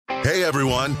Hey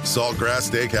everyone, Saltgrass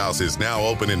Steakhouse is now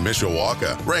open in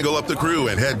Mishawaka. Wrangle up the crew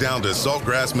and head down to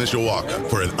Saltgrass Mishawaka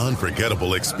for an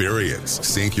unforgettable experience.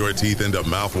 Sink your teeth into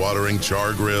mouth-watering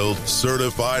char-grilled,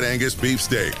 certified Angus beef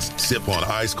steaks. Sip on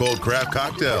ice-cold craft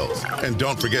cocktails. And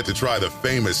don't forget to try the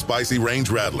famous spicy range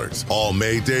rattlers, all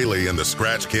made daily in the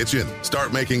Scratch Kitchen.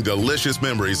 Start making delicious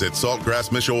memories at Saltgrass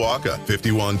Mishawaka,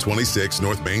 5126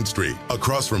 North Main Street,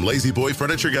 across from Lazy Boy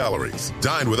Furniture Galleries.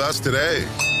 Dine with us today.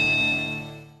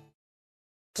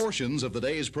 Portions of the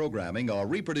day's programming are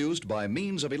reproduced by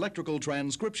means of electrical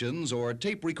transcriptions or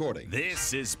tape recording.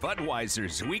 This is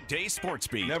Budweiser's Weekday Sports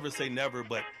Beat. Never say never,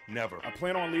 but never. I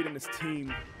plan on leading this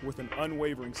team with an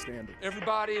unwavering standard.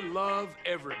 Everybody love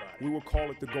everybody. We will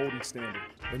call it the golden standard,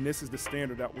 and this is the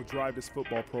standard that will drive this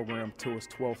football program to its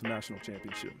 12th national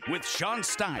championship. With Sean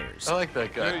Stiers. I like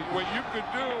that guy. What you could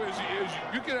do is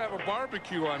you could have a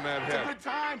barbecue on that head. It's a good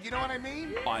time, you know what I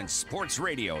mean? On Sports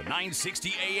Radio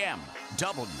 960 AM,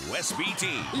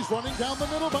 WSBT. He's running down the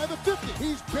middle by the 50.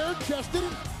 He's bare-chested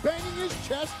and banging his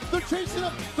chest. They're chasing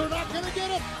him. They're not going to get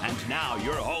him. And now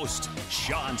your host,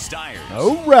 Sean Stiers.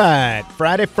 All right.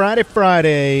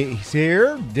 Friday. He's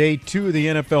here. Day 2 of the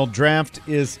NFL Draft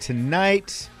is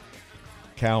tonight.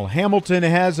 Kyle Hamilton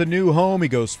has a new home. He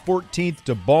goes 14th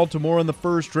to Baltimore in the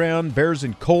first round. Bears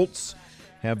and Colts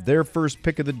have their first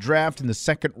pick of the draft in the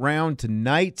second round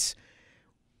tonight.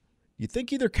 You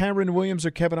think either Kyron Williams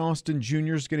or Kevin Austin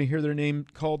Jr. is going to hear their name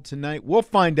called tonight? We'll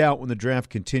find out when the draft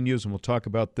continues, and we'll talk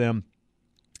about them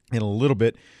in a little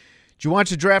bit. Did you watch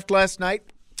the draft last night?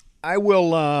 I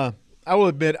will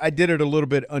admit I did it a little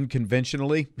bit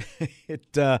unconventionally.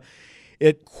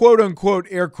 It quote-unquote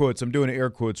air quotes, I'm doing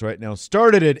air quotes right now,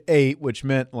 started at 8, which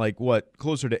meant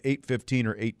closer to 8:15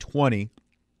 or 8:20.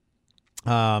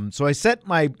 So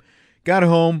I got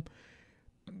home,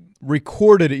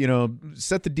 recorded it,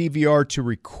 set the DVR to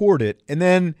record it, and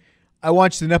then I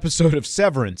watched an episode of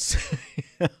Severance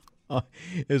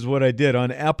is what I did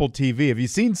on Apple TV. Have you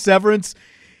seen Severance?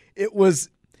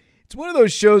 It's one of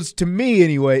those shows, to me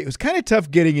anyway, it was kind of tough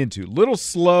getting into. Little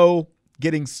slow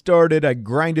getting started. I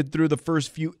grinded through the first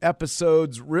few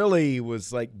episodes, really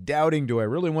was doubting, do I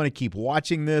really want to keep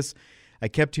watching this? I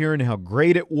kept hearing how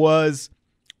great it was.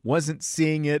 Wasn't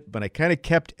seeing it, but I kind of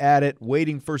kept at it,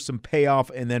 waiting for some payoff,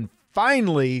 and then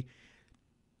finally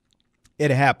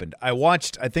it happened. I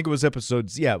watched, I think it was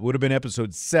it would have been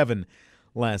episode 7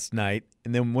 last night,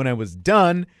 and then when I was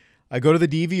done, I go to the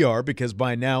DVR because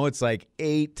by now it's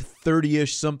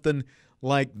 8:30-ish, something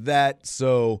like that,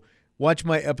 so watch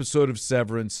my episode of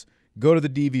Severance, go to the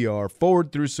DVR,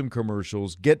 forward through some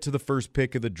commercials, get to the first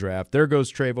pick of the draft. There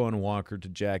goes Trayvon Walker to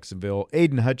Jacksonville.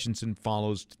 Aiden Hutchinson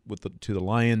follows to the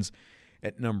Lions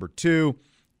at number 2.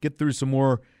 Get through some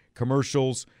more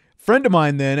commercials. Friend of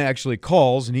mine then actually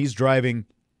calls, and he's driving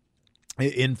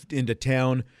into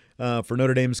town for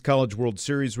Notre Dame's College World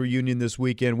Series reunion this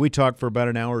weekend. We talked for about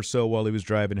an hour or so while he was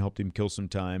driving, helped him kill some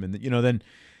time. And, then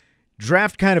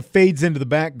draft kind of fades into the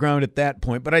background at that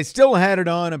point, but I still had it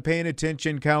on. I'm paying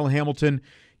attention. Kyle Hamilton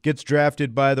gets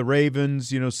drafted by the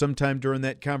Ravens, sometime during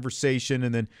that conversation,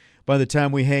 and then by the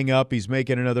time we hang up, he's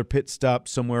making another pit stop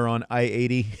somewhere on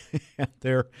I-80 out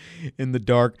there in the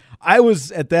dark. I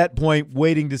was, at that point,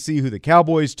 waiting to see who the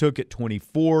Cowboys took at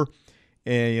 24,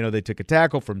 and, they took a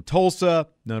tackle from Tulsa.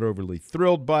 Not overly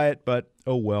thrilled by it, but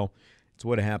oh well. It's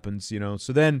what happens,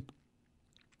 So then,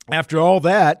 after all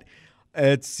that,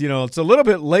 it's a little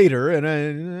bit later, and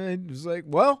I was like,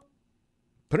 well,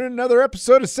 put in another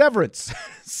episode of Severance.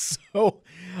 So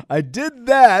I did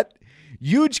that.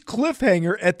 Huge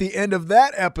cliffhanger at the end of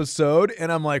that episode, and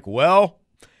I'm like, well,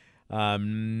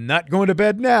 I'm not going to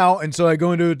bed now. And so I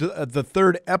go into the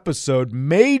third episode.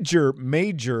 Major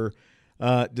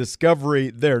discovery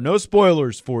there. No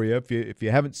spoilers for you if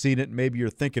you haven't seen it. Maybe you're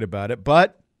thinking about it,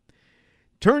 but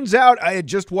turns out I had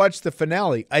just watched the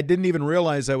finale. I didn't even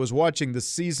realize I was watching the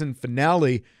season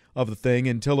finale of the thing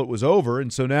until it was over.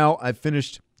 And so now I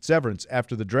finished Severance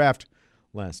after the draft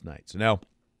last night. So now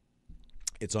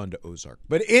it's on to Ozark.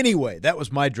 But anyway, that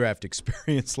was my draft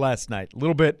experience last night. A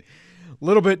little bit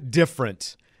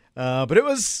different. But it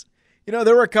was,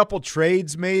 there were a couple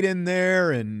trades made in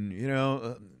there, and,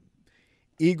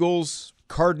 Eagles,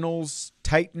 Cardinals,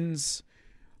 Titans,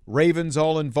 Ravens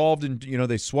all involved in,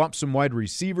 they swapped some wide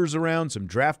receivers around, some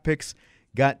draft picks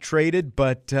got traded,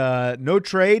 but no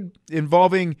trade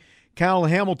involving Kyle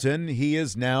Hamilton. He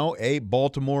is now a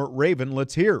Baltimore Raven.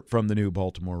 Let's hear from the new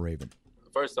Baltimore Raven.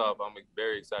 First off, I'm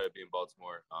very excited to be in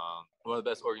Baltimore. One of the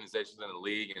best organizations in the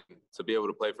league, and to be able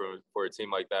to play for a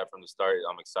team like that from the start,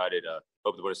 I'm excited.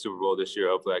 Hope to win a Super Bowl this year.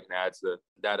 Hopefully I can add to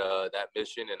that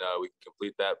mission, and we can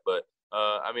complete that. But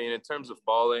I mean, in terms of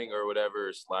falling or whatever,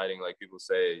 or sliding, like people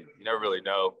say, you never really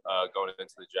know going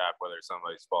into the draft whether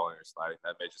somebody's falling or sliding.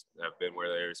 That may just have been where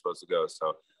they were supposed to go.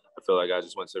 So I feel like I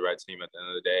just went to the right team at the end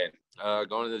of the day. And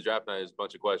going into the draft night, there's a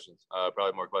bunch of questions,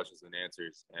 probably more questions than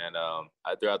answers. And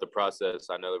throughout the process,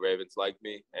 I know the Ravens liked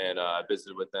me, and I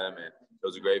visited with them, and it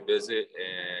was a great visit.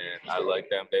 And I like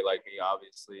them; they like me,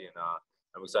 obviously. And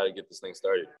I'm excited to get this thing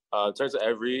started. In terms of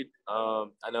Ed Reed,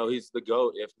 I know he's the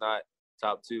GOAT, if not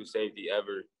top 2 safety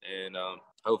ever, and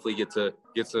hopefully get to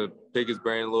pick his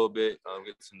brain a little bit,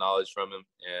 get some knowledge from him.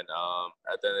 And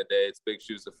at the end of the day, it's big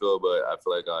shoes to fill, but I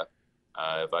feel like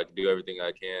if I can do everything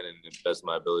I can and the best of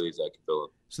my abilities, I can fill them.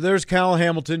 So there's Kyle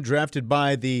Hamilton, drafted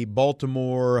by the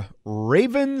Baltimore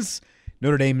Ravens,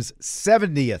 Notre Dame's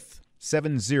 70th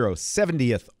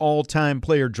all-time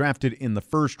player drafted in the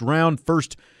first round,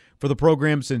 first for the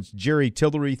program since Jerry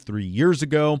Tillery 3 years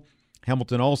ago.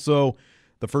 Hamilton also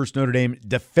the first Notre Dame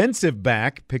defensive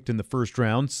back picked in the first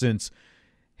round since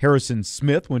Harrison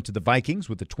Smith went to the Vikings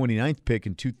with the 29th pick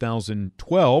in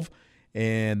 2012.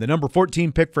 And the number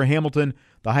 14 pick for Hamilton,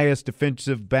 the highest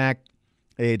defensive back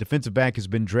has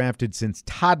been drafted since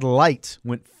Todd Light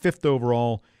went 5th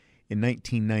overall in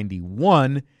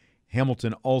 1991.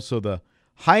 Hamilton also the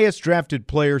highest drafted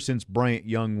player since Bryant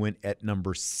Young went at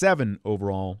number 7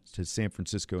 overall to San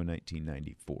Francisco in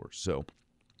 1994. So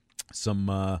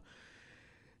some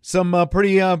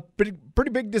pretty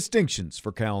big distinctions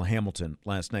for Kyle Hamilton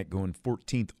last night, going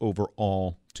 14th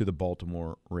overall to the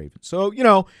Baltimore Ravens. So,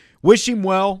 wish him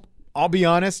well. I'll be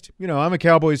honest. I'm a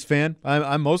Cowboys fan.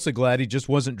 I'm mostly glad he just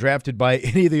wasn't drafted by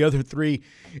any of the other 3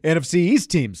 NFC East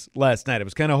teams last night. I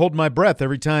was kind of holding my breath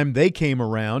every time they came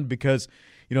around because,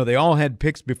 they all had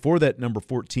picks before that number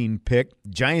 14 pick.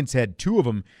 Giants had 2 of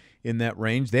them in that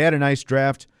range. They had a nice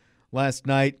draft last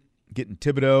night, getting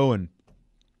Thibodeau and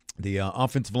the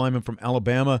offensive lineman from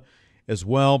Alabama as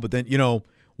well. But then,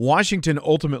 Washington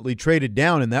ultimately traded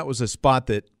down, and that was a spot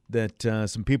that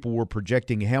some people were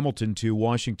projecting Hamilton to,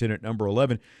 Washington at number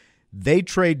 11. They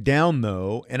trade down,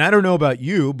 though, and I don't know about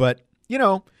you, but,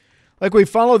 like we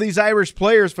follow these Irish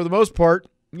players for the most part,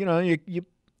 you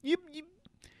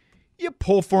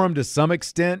pull for them to some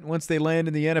extent once they land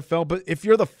in the NFL. But if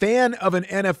you're the fan of an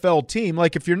NFL team,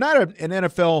 like if you're not an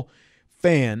NFL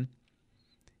fan,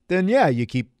 then, yeah, you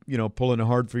keep pulling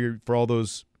hard for all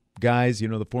those guys,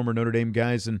 the former Notre Dame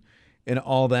guys and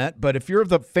all that. But if you're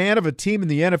the fan of a team in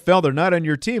the NFL, they're not on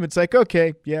your team, it's like,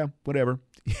 okay, yeah, whatever.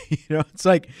 It's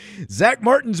like Zach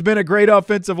Martin's been a great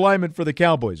offensive lineman for the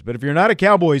Cowboys. But if you're not a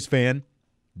Cowboys fan,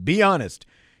 be honest,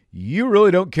 you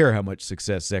really don't care how much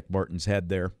success Zach Martin's had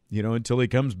there, until he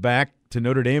comes back to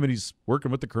Notre Dame and he's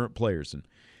working with the current players and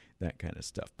that kind of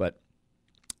stuff. But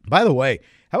by the way,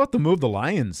 how about the move the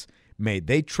Lions made?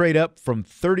 They trade up from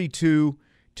 32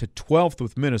 to 12th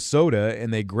with Minnesota,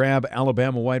 and they grab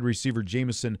Alabama wide receiver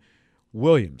Jameson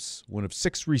Williams, one of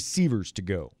 6 receivers to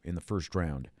go in the first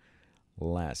round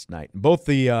last night. Both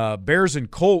the Bears and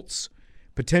Colts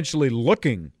potentially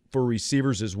looking for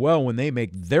receivers as well when they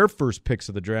make their first picks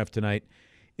of the draft tonight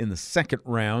in the second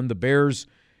round. The Bears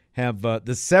have the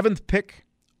 7th pick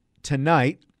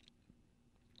tonight,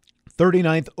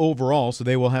 39th overall, so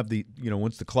they will have the,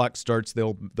 once the clock starts,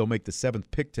 they'll make the 7th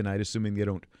pick tonight, assuming they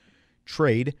don't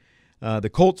trade. The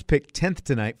Colts pick 10th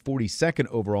tonight, 42nd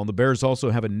overall. And the Bears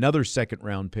also have another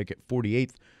second-round pick at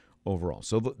 48th overall.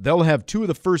 So they'll have 2 of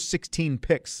the first 16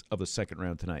 picks of the second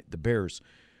round tonight. The Bears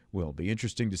will. Be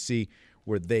interesting to see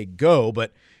where they go.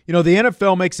 But, the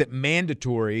NFL makes it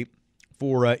mandatory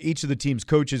for each of the team's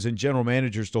coaches and general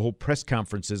managers to hold press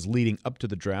conferences leading up to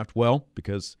the draft. Well,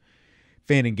 because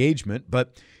fan engagement.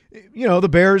 But, the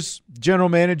Bears general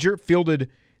manager fielded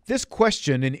this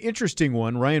question, an interesting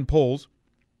one. Ryan Poles,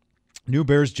 new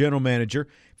Bears general manager,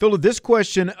 fielded this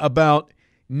question about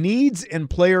needs and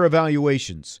player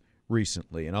evaluations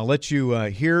recently. And I'll let you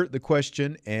hear the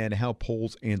question and how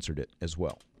Poles answered it as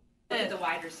well. The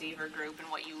wide receiver group and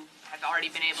what you have already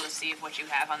been able to see of what you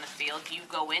have on the field, do you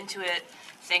go into it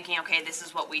thinking, okay, this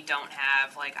is what we don't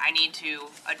have, like I need to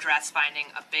address finding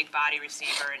a big body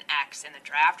receiver and X in the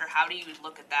draft, or how do you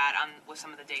look at that with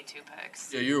some of the day 2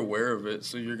 picks? Yeah, you're aware of it,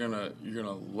 so you're gonna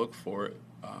look for it.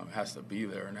 It has to be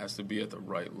there and it has to be at the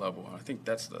right level. And I think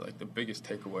that's the biggest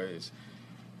takeaway is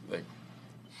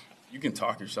you can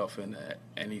talk yourself into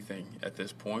anything at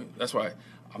this point. That's why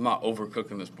I'm not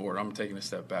overcooking this board. I'm taking a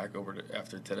step back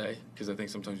after today because I think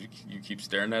sometimes you keep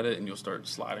staring at it and you'll start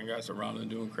sliding guys around and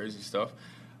doing crazy stuff.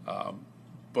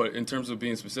 But in terms of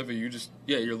being specific,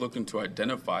 you're looking to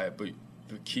identify it, but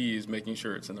the key is making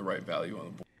sure it's in the right value on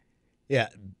the board. Yeah,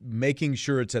 making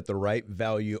sure it's at the right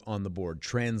value on the board.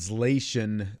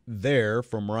 Translation there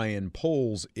from Ryan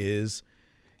Poles is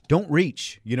don't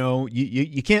reach.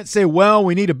 You can't say, well,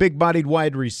 we need a big-bodied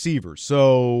wide receiver,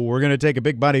 so we're going to take a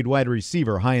big-bodied wide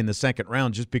receiver high in the second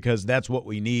round just because that's what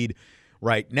we need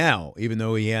right now, even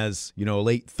though he has, a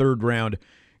late third-round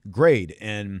grade.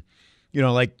 And,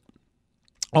 like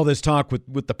all this talk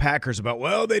with the Packers about,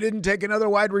 well, they didn't take another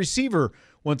wide receiver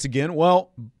once again.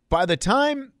 Well, by the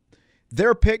time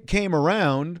their pick came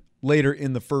around later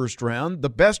in the first round, the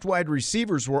best wide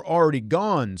receivers were already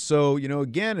gone. So,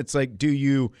 again, it's like, do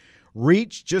you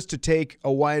reach just to take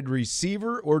a wide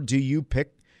receiver or do you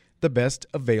pick the best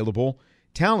available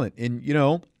talent? And,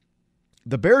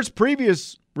 the Bears'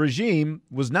 previous regime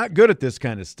was not good at this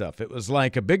kind of stuff. It was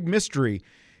like a big mystery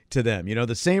to them.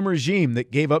 The same regime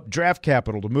that gave up draft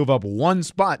capital to move up one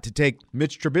spot to take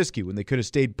Mitch Trubisky when they could have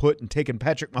stayed put and taken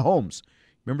Patrick Mahomes.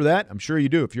 Remember that? I'm sure you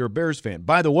do if you're a Bears fan.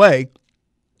 By the way,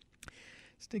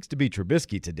 stinks to be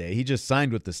Trubisky today. He just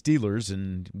signed with the Steelers,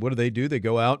 and what do? They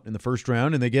go out in the first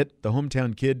round, and they get the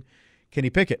hometown kid, Kenny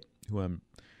Pickett, who I'm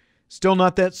still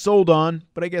not that sold on,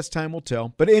 but I guess time will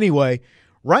tell. But anyway,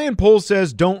 Ryan Poles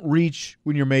says don't reach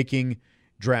when you're making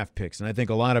draft picks, and I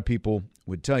think a lot of people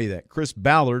would tell you that. Chris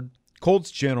Ballard, Colts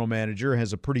general manager,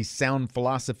 has a pretty sound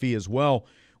philosophy as well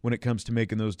when it comes to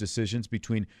making those decisions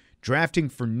between drafting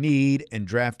for need and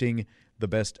drafting the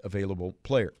best available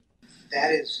player.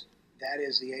 That is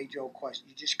the age-old question.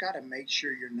 You just got to make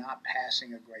sure you're not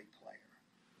passing a great player.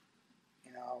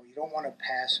 You don't want to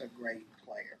pass a great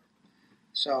player.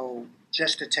 So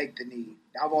just to take the need.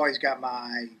 I've always got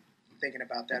my thinking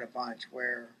about that a bunch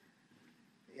where,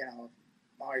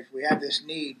 all right, we have this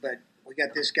need, but we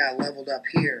got this guy leveled up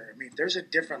here. I mean, if there's a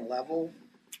different level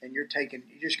and you're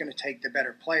just going to take the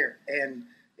better player. And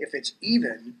if it's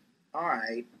even, all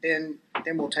right, then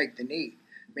we'll take the need.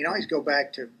 I mean, I always go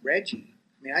back to Reggie.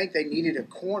 I mean, I think they needed a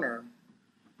corner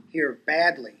here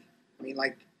badly. I mean,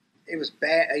 like, it was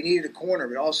bad. They needed a corner,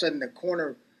 but all of a sudden the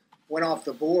corner went off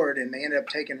the board and they ended up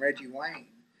taking Reggie Wayne.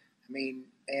 I mean,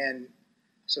 and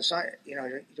so you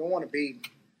don't want to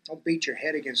don't beat your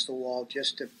head against the wall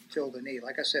just to fill the need.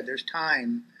 Like I said, there's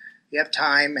time. You have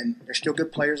time, and there's still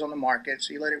good players on the market,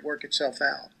 so you let it work itself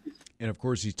out. And, of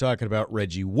course, he's talking about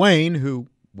Reggie Wayne, who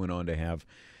went on to have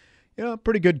a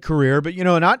pretty good career. But,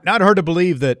 not hard to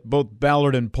believe that both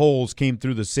Ballard and Poles came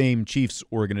through the same Chiefs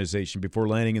organization before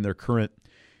landing in their current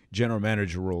general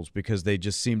manager roles because they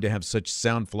just seem to have such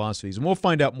sound philosophies. And we'll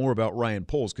find out more about Ryan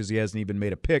Poles because he hasn't even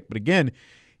made a pick. But, again,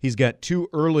 he's got two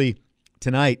early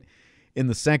tonight in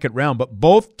the second round. But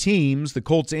both teams, the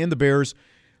Colts and the Bears,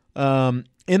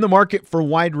 in the market for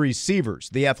wide receivers.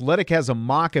 The Athletic has a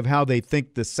mock of how they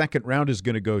think the second round is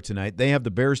going to go tonight. They have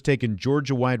the Bears taking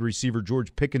Georgia wide receiver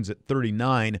George Pickens at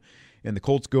 39, and the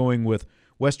Colts going with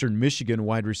Western Michigan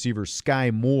wide receiver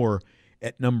Sky Moore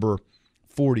at number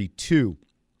 42.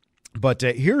 But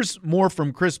here's more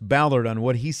from Chris Ballard on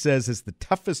what he says is the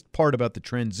toughest part about the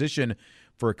transition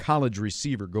for a college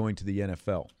receiver going to the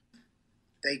NFL.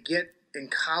 In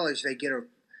college,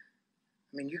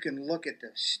 you can look at the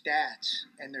stats,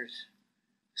 and there's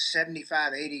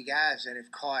 75, 80 guys that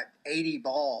have caught 80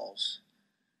 balls,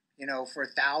 for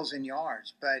 1,000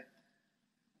 yards. But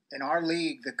in our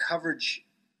league, the coverage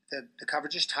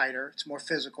is tighter. It's more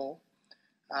physical.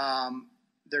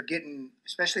 They're getting,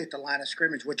 especially at the line of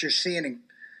scrimmage, what you're seeing in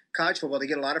college football, they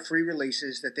get a lot of free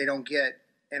releases that they don't get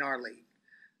in our league.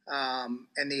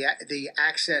 And the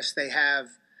access they have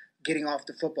getting off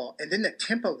the football, and then the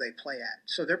tempo they play at.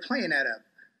 So they're playing at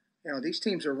these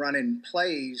teams are running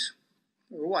plays.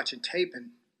 We're watching tape,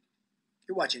 and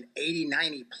you're watching 80,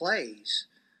 90 plays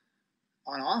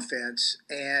on offense,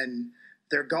 and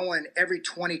they're going every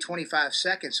 20, 25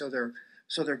 seconds.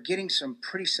 So they're getting some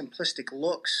pretty simplistic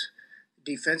looks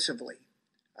defensively.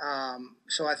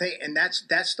 So I think, and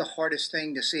that's the hardest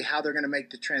thing to see how they're going to make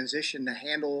the transition to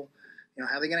handle.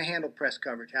 How are they going to handle press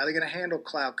coverage? How are they going to handle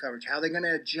cloud coverage? How are they going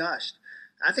to adjust?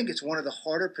 I think it's one of the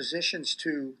harder positions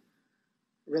to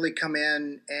really come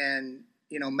in and,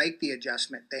 make the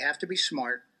adjustment. They have to be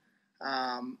smart,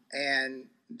 and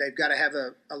they've got to have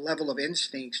a level of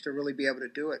instincts to really be able to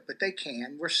do it. But they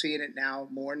can. We're seeing it now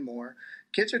more and more.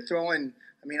 Kids are throwing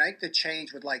 – I think the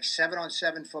change with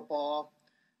 7-on-7 football,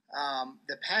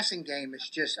 the passing game is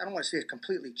just – I don't want to say it's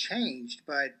completely changed,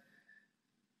 but –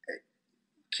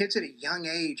 kids at a young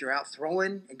age are out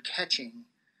throwing and catching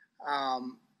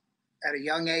at a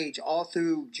young age, all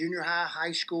through junior high,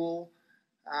 high school,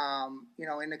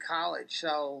 into college.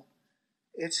 So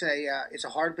it's a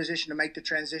hard position to make the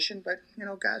transition, but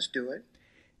guys do it.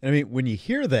 And when you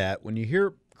hear that, when you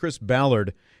hear Chris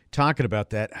Ballard talking about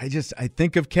that, I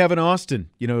think of Kevin Austin,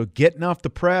 getting off the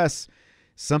press,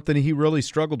 something he really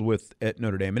struggled with at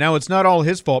Notre Dame. And now it's not all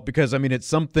his fault because, it's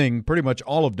something pretty much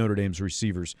all of Notre Dame's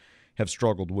receivers have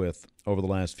struggled with over the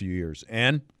last few years.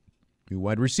 And new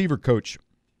wide receiver coach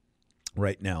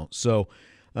right now. So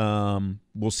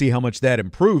we'll see how much that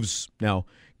improves now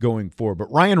going forward.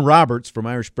 But Ryan Roberts from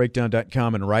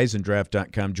IrishBreakdown.com and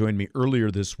RiseandDraft.com joined me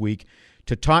earlier this week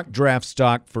to talk draft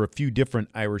stock for a few different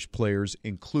Irish players,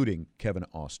 including Kevin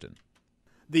Austin.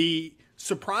 The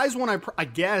surprise one, I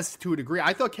guess, to a degree,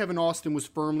 I thought Kevin Austin was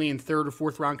firmly in third or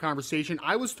fourth round conversation.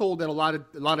 I was told that a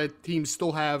lot of teams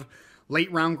still have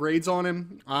late round grades on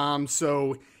him,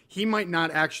 so he might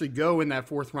not actually go in that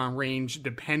fourth round range,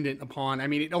 dependent upon.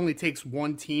 It only takes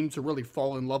one team to really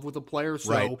fall in love with a player,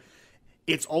 so. Right.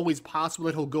 It's always possible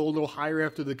that he'll go a little higher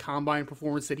after the combine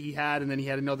performance that he had, and then he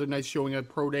had another nice showing at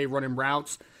pro day running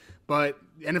routes. But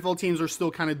NFL teams are still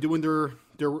kind of doing their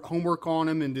homework on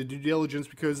him and the due diligence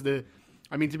because to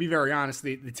be very honest,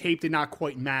 the tape did not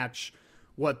quite match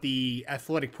what the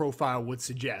athletic profile would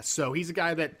suggest. So he's a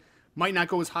guy that might not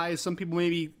go as high as some people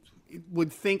maybe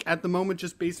would think at the moment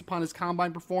just based upon his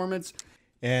combine performance.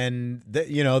 And,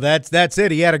 that's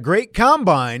it. He had a great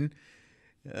combine.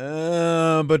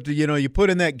 But you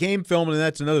put in that game film, and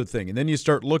that's another thing. And then you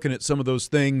start looking at some of those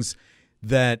things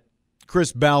that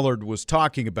Chris Ballard was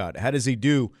talking about. How does he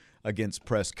do against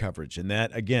press coverage? And that,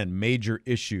 again, major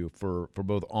issue for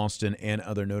both Austin and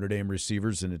other Notre Dame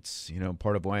receivers. And it's,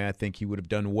 part of why I think he would have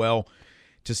done well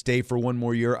to stay for one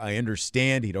more year. I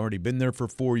understand he'd already been there for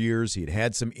 4 years. He'd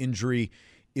had some injury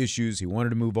issues. He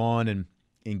wanted to move on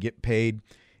and get paid.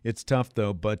 It's tough,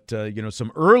 though, but,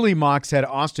 some early mocks had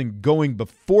Austin going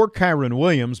before Kyren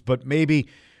Williams, but maybe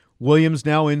Williams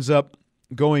now ends up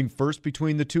going first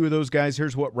between the two of those guys.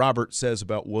 Here's what Robert says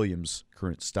about Williams'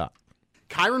 current stock.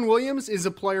 Kyren Williams is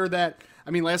a player that,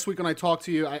 last week when I talked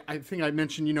to you, I think I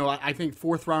mentioned, I think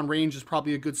fourth round range is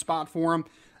probably a good spot for him.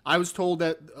 I was told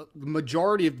that the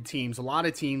majority of the teams, a lot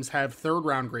of teams, have third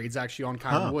round grades actually on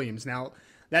Kyren Williams. Now,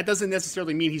 that doesn't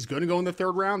necessarily mean he's going to go in the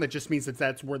third round. That just means that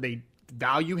that's where they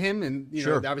value him, and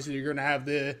sure. Obviously you're going to have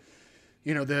the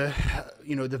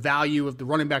value of the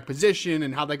running back position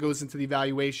and how that goes into the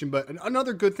evaluation. But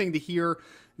another good thing to hear,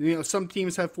 some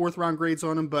teams have fourth round grades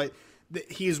on him, but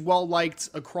he is well liked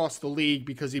across the league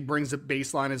because he brings a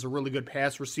baseline as a really good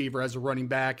pass receiver, as a running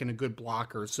back, and a good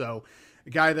blocker. So a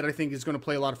guy that I think is going to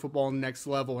play a lot of football on the next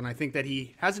level, and I think that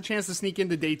he has a chance to sneak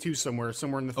into day two somewhere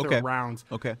in the third round.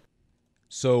 Okay.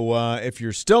 So if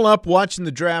you're still up watching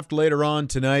the draft later on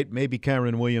tonight, maybe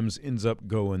Kyren Williams ends up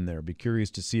going there. Be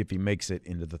curious to see if he makes it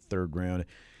into the third round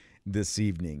this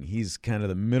evening. He's kind of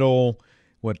the middle,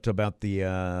 about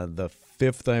the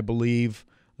fifth, I believe,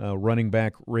 running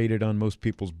back rated on most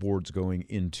people's boards going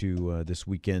into this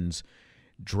weekend's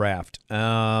draft.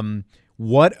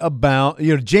 What about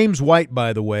James White,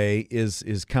 by the way,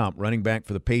 is comp running back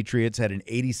for the Patriots, had an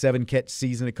 87-catch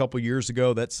season a couple years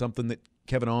ago. That's something that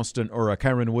Kevin Austin, or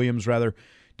Kyren Williams, rather,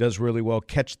 does really well.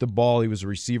 Catch the ball. He was a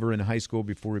receiver in high school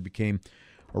before he became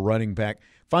a running back.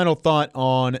 Final thought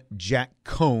on Jack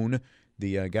Cohn,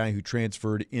 the guy who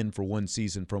transferred in for one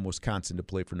season from Wisconsin to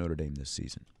play for Notre Dame this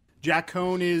season. Jack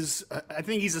Cohn is, I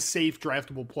think he's a safe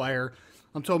draftable player.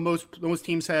 I'm told most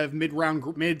teams have mid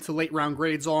to late round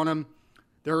grades on him.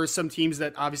 There are some teams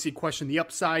that obviously question the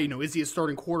upside. Is he a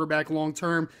starting quarterback long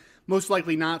term? Most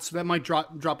likely not, so that might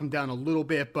drop him down a little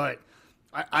bit, but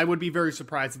I would be very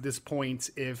surprised at this point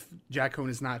if Jack Cohn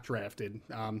is not drafted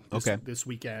this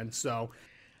weekend. So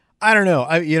I don't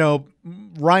know.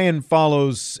 Ryan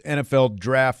follows NFL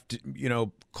draft,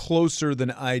 closer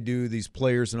than I do, these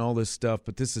players and all this stuff,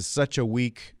 but this is such a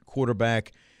weak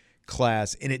quarterback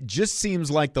class, and it just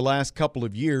seems like the last couple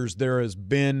of years there has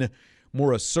been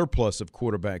more a surplus of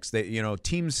quarterbacks. That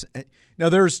teams now,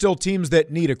 there are still teams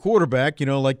that need a quarterback,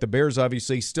 like the Bears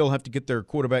obviously still have to get their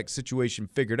quarterback situation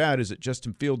figured out. Is it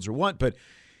Justin Fields or what? But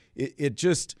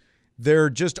there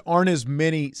just aren't as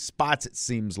many spots, it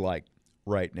seems like,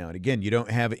 right now. And again, you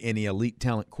don't have any elite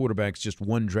talent quarterbacks, just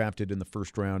one drafted in the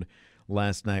first round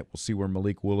last night. We'll see where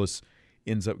Malik Willis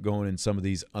ends up going and some of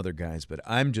these other guys. But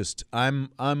I'm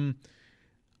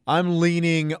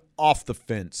leaning off the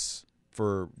fence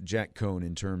for Jack Cohn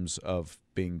in terms of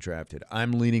being drafted.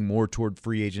 I'm leaning more toward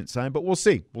free agent sign, but we'll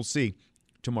see. We'll see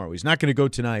tomorrow. He's not going to go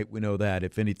tonight. We know that.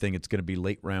 If anything, it's going to be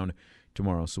late round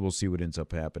tomorrow. So we'll see what ends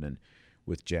up happening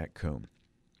with Jack Cohn.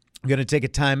 I'm going to take a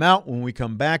timeout. When we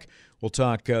come back, we'll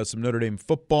talk some Notre Dame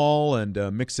football and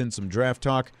mix in some draft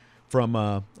talk from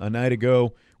a night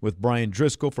ago with Brian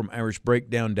Driscoll from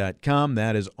IrishBreakdown.com.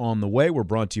 That is on the way. We're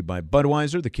brought to you by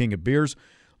Budweiser, the king of beers.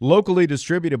 Locally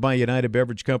distributed by United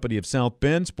Beverage Company of South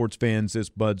Bend. Sports fans, this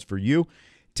Bud's for you.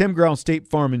 Tim Grau State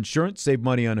Farm Insurance. Save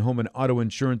money on home and auto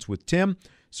insurance with Tim.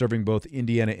 Serving both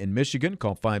Indiana and Michigan.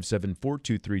 Call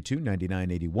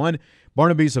 574-232-9981.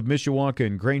 Barnaby's of Mishawaka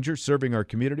and Granger, serving our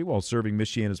community while serving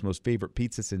Michiana's most favorite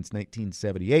pizza since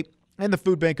 1978. And the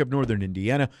Food Bank of Northern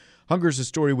Indiana. Hunger's a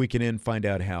story we can end. Find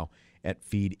out how at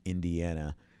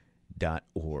feedindiana.org.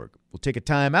 We'll take a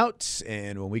time out,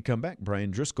 and when we come back,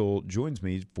 Brian Driscoll joins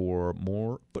me for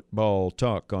more football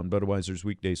talk on Budweiser's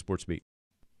Weekday Sports Beat.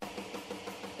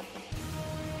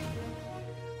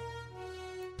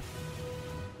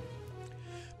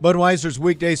 Budweiser's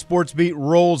Weekday Sports Beat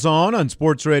rolls on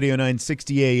Sports Radio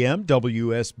 960 AM,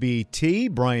 WSBT.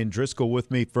 Brian Driscoll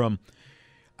with me from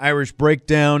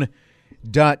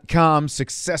IrishBreakdown.com,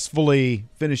 successfully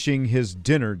finishing his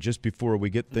dinner just before we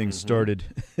get things started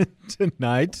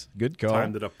tonight. Good call.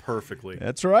 Timed it up perfectly.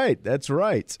 That's right.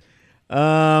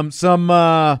 Some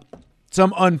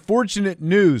unfortunate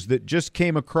news that just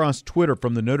came across Twitter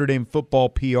from the Notre Dame football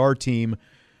PR team.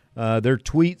 Their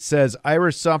tweet says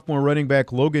Irish sophomore running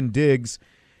back Logan Diggs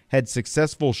had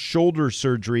successful shoulder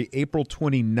surgery April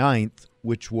 29th,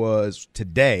 which was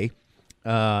today,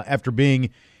 after being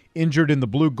injured in the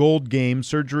Blue Gold game.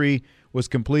 Surgery was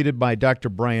completed by Dr.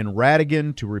 Brian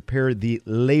Radigan to repair the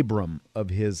labrum of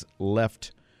his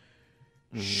left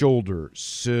shoulder.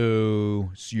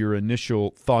 So your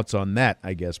initial thoughts on that,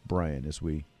 I guess, Brian, as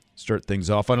we start things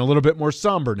off on a little bit more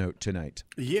somber note tonight.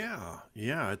 Yeah.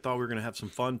 I thought we were going to have some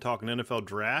fun talking NFL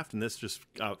draft, and this just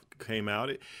came out.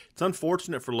 It's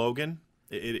unfortunate for Logan.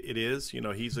 It is. You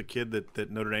know, he's a kid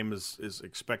that Notre Dame is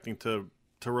expecting to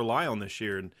rely on this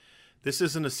year, and this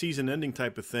isn't a season-ending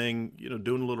type of thing. You know,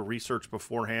 doing a little research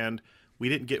beforehand, we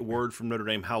didn't get word from Notre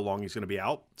Dame how long he's going to be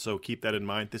out, so keep that in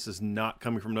mind. This is not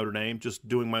coming from Notre Dame. Just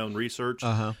doing my own research.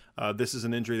 This is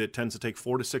an injury that tends to take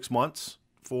 4 to 6 months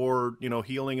for, you know,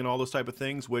 healing and all those type of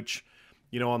things, which,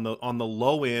 you know, on the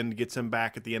low end gets him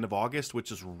back at the end of August,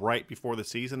 which is right before the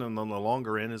season, and on the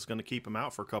longer end is going to keep him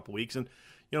out for a couple weeks. And,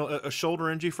 you know, a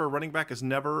shoulder injury for a running back is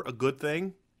never a good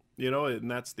thing, you know, and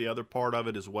that's the other part of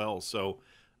it as well. So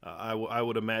I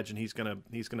would imagine he's gonna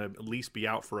at least be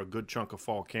out for a good chunk of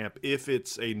fall camp if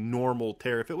it's a normal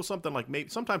tear. If it was something like, maybe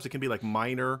sometimes it can be like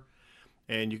minor,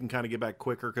 and you can kind of get back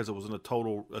quicker because it wasn't a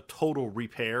total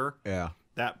repair. Yeah.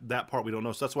 That part we don't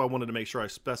know. So that's why I wanted to make sure I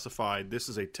specified this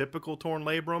is a typical torn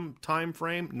labrum time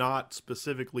frame, not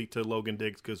specifically to Logan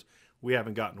Diggs, because we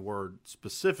haven't gotten word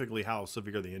specifically how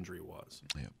severe the injury was.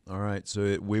 Yeah. All right.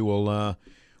 So we'll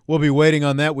be waiting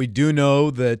on that. We do know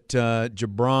that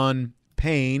Jabron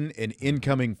Payne, an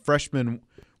incoming freshman,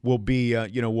 will be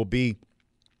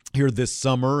here this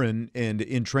summer and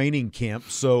in training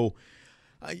camp. So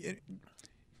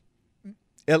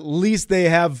at least they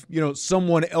have, you know,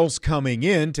 someone else coming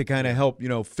in to kind of help, you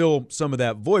know, fill some of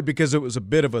that void, because it was a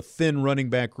bit of a thin running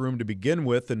back room to begin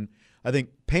with. And I think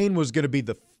Payne was going to be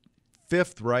the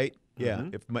fifth, right? Yeah.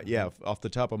 Off the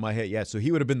top of my head. Yeah. So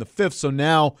he would have been the fifth. So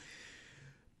now,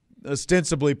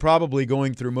 ostensibly, probably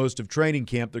going through most of training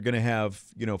camp, they're going to have,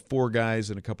 you know, 4 guys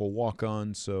and a couple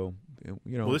walk-ons. So,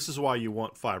 you know. Well, this is why you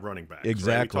want 5 running backs.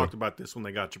 Exactly. Right? We talked about this when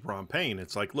they got Jabron Payne.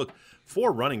 It's like, look,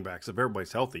 4 running backs, if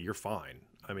everybody's healthy, you're fine.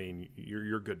 I mean,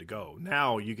 you're good to go.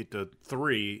 Now you get to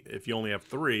 3. If you only have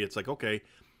 3, it's like, okay,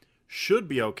 should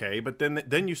be okay. But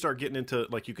then you start getting into,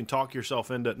 like, you can talk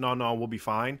yourself into, no, we'll be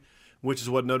fine, which is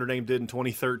what Notre Dame did in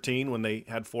 2013 when they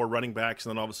had 4 running backs,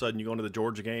 and then all of a sudden you go into the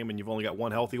Georgia game and you've only got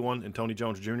 1 healthy one, and Tony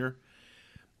Jones Jr.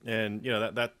 And, you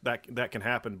know, that can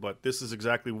happen. But this is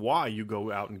exactly why you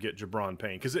go out and get Jabron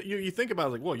Payne. Because you think about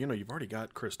it like, well, you know, you've already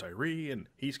got Chris Tyree, and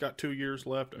he's got 2 years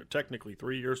left, or technically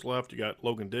 3 years left. You got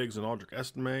Logan Diggs and Aldrick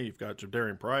Estime. You've got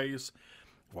Jadarian Price.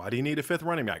 Why do you need a 5th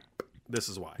running back? This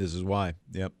is why.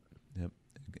 Yep.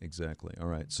 Exactly. All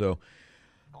right. So,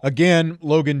 again,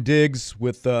 Logan Diggs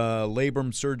with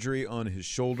labrum surgery on his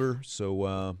shoulder.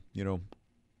 So, you know,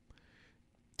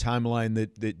 timeline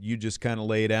that you just kind of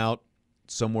laid out,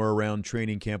 somewhere around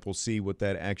training camp, we'll see what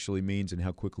that actually means and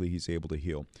how quickly he's able to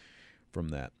heal from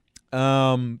that.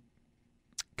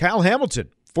 Kyle Hamilton,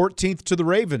 14th to the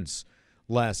Ravens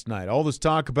last night. All this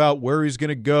talk about where he's going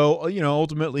to go. You know,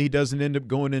 ultimately he doesn't end up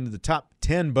going into the top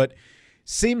 10, but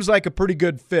seems like a pretty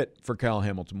good fit for Kyle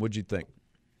Hamilton. What'd you think?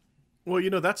 Well, you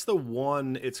know, that's the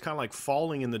one, it's kind of like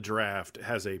falling in the draft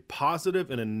has a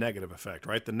positive and a negative effect,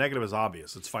 right? The negative is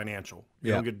obvious. It's financial.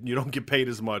 You don't get paid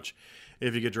as much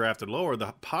if you get drafted lower.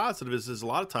 The positive is a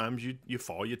lot of times you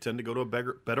fall, you tend to go to a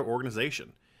better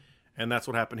organization. And that's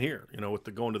what happened here, you know,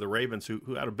 with going to the Ravens,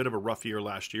 who had a bit of a rough year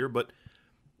last year. But,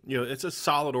 it's a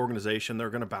solid organization. They're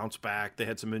going to bounce back. They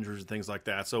had some injuries and things like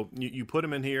that. So you put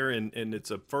him in here, and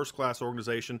it's a first-class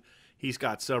organization. He's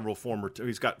got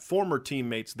former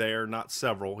teammates there, not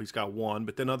several. He's got one,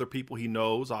 but then other people he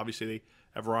knows. Obviously, they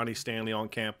have Ronnie Stanley on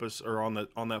campus or on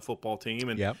that football team,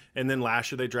 and then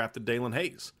last year they drafted Dalen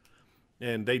Hayes,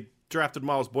 and they drafted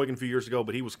Miles Boykin a few years ago,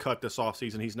 but he was cut this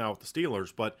offseason. He's now with the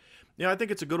Steelers. But I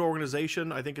think it's a good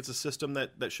organization. I think it's a system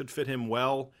that should fit him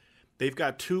well. They've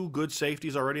got 2 good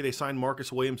safeties already. They signed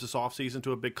Marcus Williams this offseason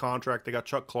to a big contract. They got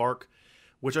Chuck Clark,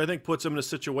 which I think puts him in a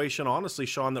situation, honestly,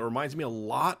 Sean, that reminds me a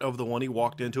lot of the one he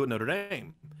walked into at Notre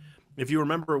Dame. If you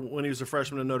remember when he was a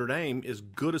freshman at Notre Dame, as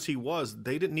good as he was,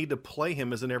 they didn't need to play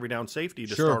him as an every down safety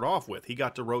to start off with. He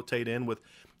got to rotate in with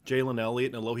Jalen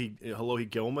Elliott and Alohi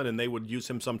Gilman, and they would use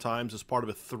him sometimes as part of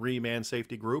a 3-man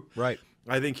safety group. Right.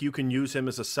 I think you can use him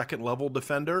as a second-level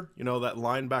defender, that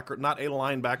linebacker, not a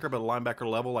linebacker, but a linebacker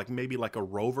level, maybe like a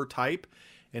rover type,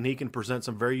 and he can present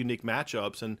some very unique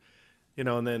matchups. And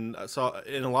and then so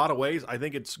in a lot of ways, I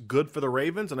think it's good for the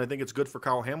Ravens, and I think it's good for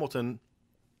Kyle Hamilton.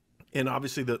 And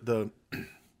obviously the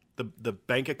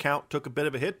bank account took a bit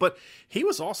of a hit, but he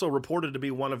was also reported to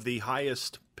be one of the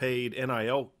highest paid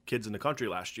NIL kids in the country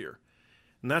last year.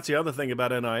 And that's the other thing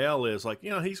about NIL is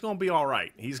he's going to be all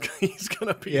right. He's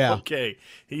going to be okay.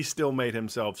 He still made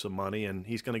himself some money, and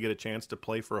he's going to get a chance to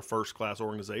play for a first-class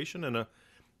organization and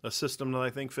a system that I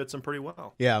think fits him pretty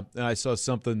well. Yeah, and I saw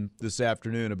something this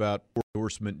afternoon about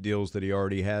endorsement deals that he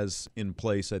already has in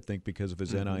place, I think, because of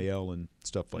his NIL and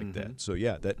stuff like that. So,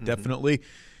 yeah, that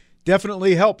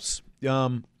definitely helps.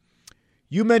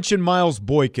 You mentioned Miles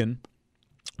Boykin,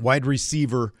 wide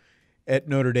receiver at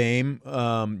Notre Dame,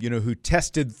 who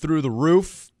tested through the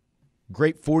roof,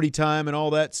 great 40 time and all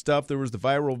that stuff. There was the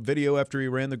viral video after he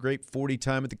ran the great 40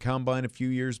 time at the Combine a few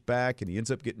years back, and he ends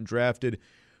up getting drafted.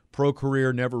 Pro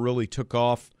career never really took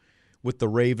off with the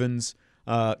Ravens.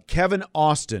 Kevin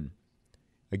Austin,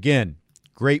 again,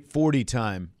 great 40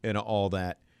 time and all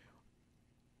that.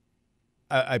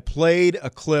 I played a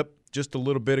clip just a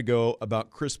little bit ago about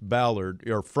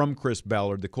from Chris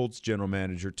Ballard, the Colts general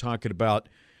manager, talking about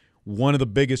one of the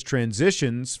biggest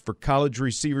transitions for college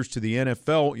receivers to the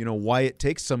NFL, why it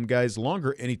takes some guys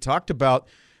longer. And he talked about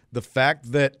the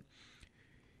fact that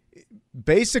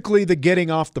basically the getting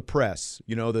off the press,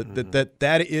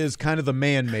 that is kind of the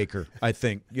man maker, I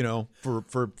think,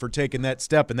 for taking that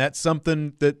step. And that's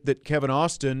something that Kevin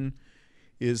Austin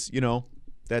is,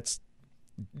 that's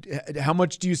how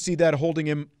much do you see that holding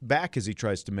him back as he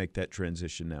tries to make that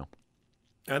transition now?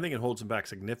 I think it holds him back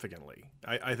significantly.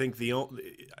 I think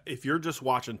if you're just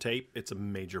watching tape, it's a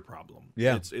major problem.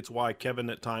 Yeah, it's why Kevin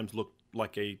at times looked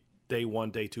like a day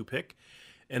 1, day 2 pick,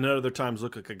 and at other times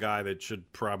look like a guy that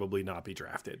should probably not be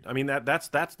drafted. I mean that's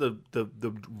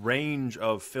the range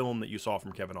of film that you saw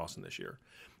from Kevin Austin this year.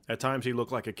 At times he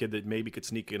looked like a kid that maybe could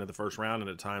sneak into the first round, and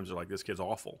at times they're like, this kid's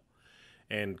awful,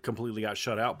 and completely got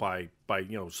shut out by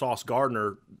Sauce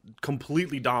Gardner.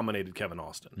 Completely dominated Kevin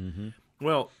Austin. Mm-hmm.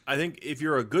 Well, I think if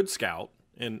you're a good scout,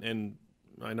 and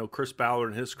I know Chris Ballard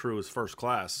and his crew is first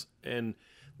class, and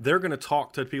they're going to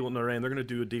talk to people in Notre Dame, they're going to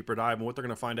do a deeper dive, and what they're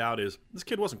going to find out is this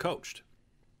kid wasn't coached.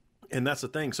 And that's the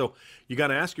thing. So you got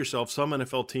to ask yourself, some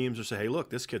NFL teams will say, hey,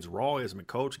 look, this kid's raw, he hasn't been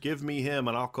coached, give me him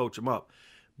and I'll coach him up.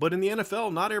 But in the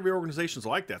NFL, not every organization's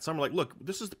like that. Some are like, look,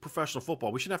 this is the professional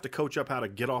football. We should have to coach up how to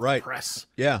get off the press.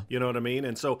 Yeah. You know what I mean?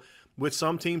 And so with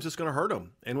some teams, it's going to hurt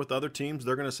them. And with other teams,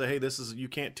 they're going to say, hey, you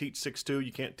can't teach 6'2",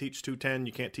 you can't teach 210,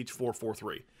 you can't teach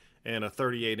 4'4'3", and a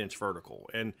 38-inch vertical.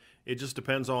 And it just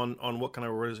depends on what kind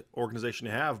of organization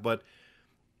you have. But,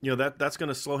 that's going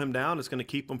to slow him down. It's going to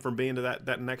keep him from being to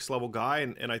that next level guy.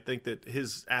 And I think that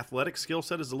his athletic skill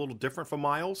set is a little different from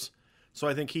Miles. So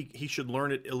I think he should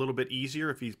learn it a little bit easier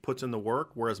if he puts in the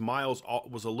work, whereas Miles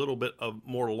was a little bit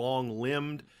more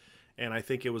long-limbed, and I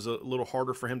think it was a little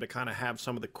harder for him to kind of have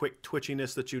some of the quick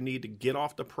twitchiness that you need to get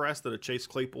off the press that a Chase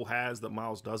Claypool has that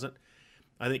Miles doesn't.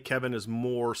 I think Kevin is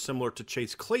more similar to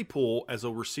Chase Claypool as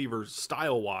a receiver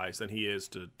style-wise than he is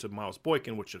to Miles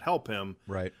Boykin, which should help him.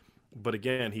 Right. But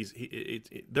again,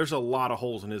 there's a lot of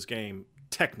holes in his game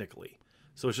technically.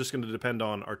 So it's just going to depend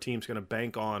on our team's going to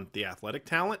bank on the athletic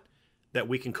talent that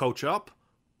we can coach up,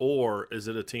 or is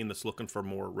it a team that's looking for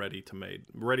more ready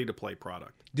to play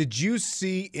product? Did you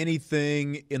see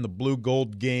anything in the blue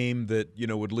gold game that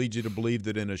would lead you to believe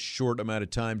that in a short amount of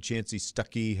time, Chancey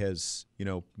Stuckey has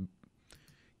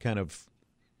kind of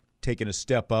taken a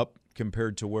step up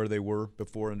compared to where they were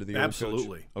before under the old coach?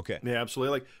 Absolutely. Okay. Yeah,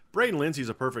 absolutely. Like Braden Lindsey's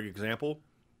a perfect example.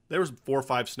 there was 4 or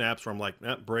 5 snaps where I'm like,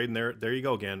 Braden, there you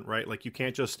go again, right? Like, you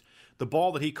can't just – the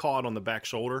ball that he caught on the back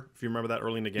shoulder, if you remember that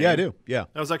early in the game. Yeah, I do, yeah.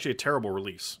 That was actually a terrible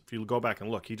release. If you go back and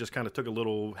look, he just kind of took a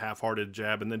little half-hearted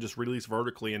jab and then just released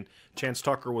vertically, and Chance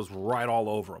Tucker was right all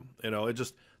over him. It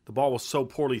just – the ball was so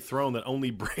poorly thrown that only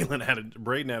Braden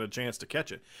had a chance to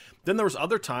catch it. Then there was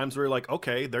other times where you're like,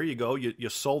 okay, there you go. You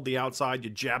sold the outside, you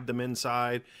jabbed him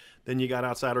inside, then you got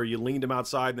outside, or you leaned him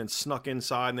outside and then snuck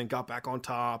inside and then got back on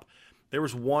top. There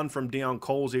was one from Deion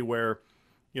Colzie where,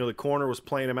 the corner was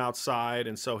playing him outside,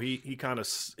 and so he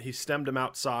stemmed him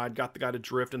outside, got the guy to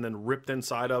drift, and then ripped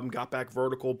inside of him, got back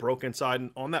vertical, broke inside. And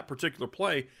on that particular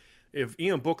play, if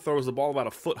Ian Book throws the ball about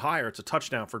a foot higher, it's a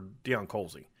touchdown for Deion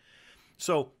Colzie.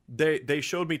 So they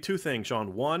showed me 2 things,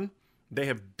 Sean. One, they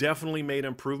have definitely made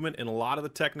improvement in a lot of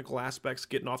the technical aspects,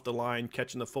 getting off the line,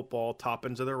 catching the football, top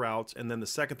ends of their routes. And then the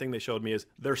second thing they showed me is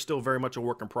they're still very much a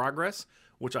work in progress,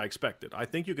 which I expected. I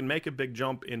think you can make a big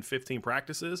jump in 15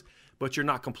 practices, but you're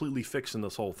not completely fixing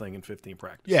this whole thing in 15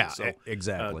 practices. Yeah, so,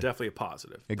 exactly. Definitely a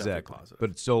positive. Exactly. Positive.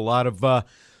 But it's still a lot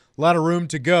of room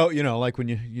to go, like when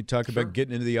you talk about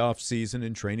getting into the off season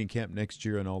and training camp next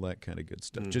year and all that kind of good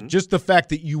stuff. Mm-hmm. Just the fact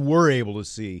that you were able to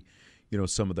see,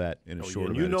 some of that in a short amount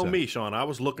of time. You know me, Sean. I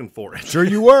was looking for it. Sure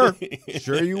you were.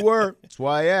 Sure you were. That's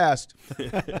why I asked.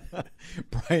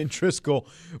 Brian Driscoll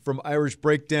from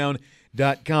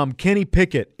IrishBreakdown.com. Kenny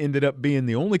Pickett ended up being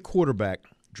the only quarterback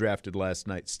drafted last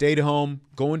night. Stayed home,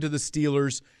 going to the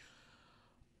Steelers.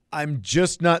 I'm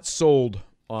just not sold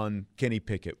on Kenny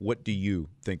Pickett. What do you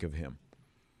think of him?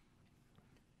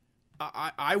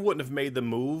 I wouldn't have made the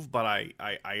move, but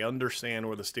I understand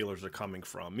where the Steelers are coming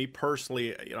from. Me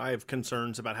personally, I have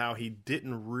concerns about how he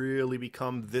didn't really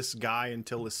become this guy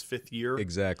until his 5th year.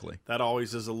 Exactly. That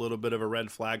always is a little bit of a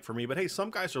red flag for me. But, hey, some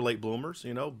guys are late bloomers.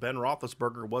 Ben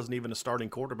Roethlisberger wasn't even a starting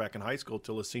quarterback in high school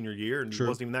till his senior year, and he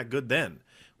wasn't even that good then,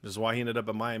 which is why he ended up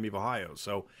at Miami of Ohio.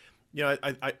 So,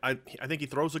 I think he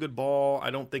throws a good ball.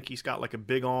 I don't think he's got like a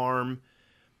big arm.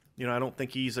 I don't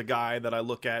think he's a guy that I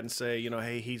look at and say,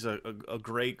 hey, he's a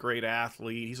great, great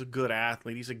athlete. He's a good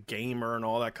athlete. He's a gamer and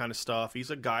all that kind of stuff.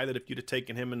 He's a guy that if you'd have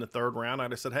taken him in the 3rd round,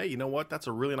 I'd have said, hey, you know what? That's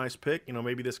a really nice pick.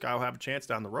 Maybe this guy will have a chance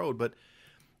down the road. But,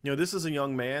 this is a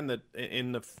young man that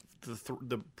in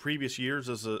the previous years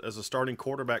as a starting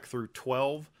quarterback threw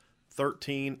 12,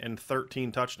 13, and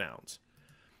 13 touchdowns.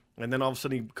 And then all of a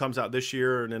sudden he comes out this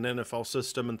year in an NFL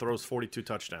system and throws 42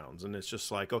 touchdowns. And it's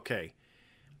just like, okay,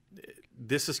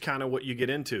 this is kind of what you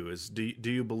get into is do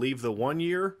you believe the 1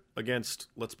 year against,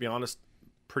 let's be honest,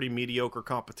 pretty mediocre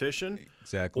competition?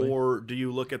 Exactly. Or do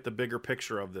you look at the bigger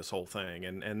picture of this whole thing?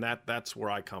 And that's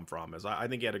where I come from is I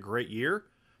think he had a great year,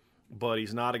 but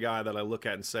he's not a guy that I look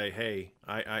at and say, hey,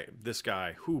 this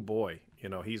guy, boy,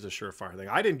 he's a surefire thing.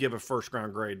 I didn't give a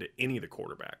first-round grade to any of the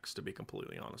quarterbacks, to be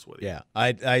completely honest with you. Yeah,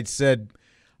 I'd said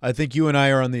I think you and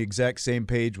I are on the exact same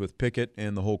page with Pickett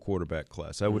and the whole quarterback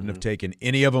class. I wouldn't have taken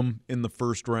any of them in the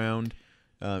first round.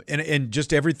 And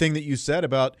just everything that you said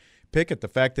about Pickett, the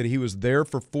fact that he was there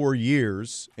for 4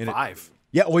 years. And 5.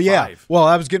 Yeah, well, yeah. 5. Well,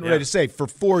 I was getting ready to say for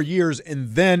 4 years,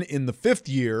 and then in the 5th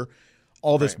year,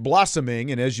 all this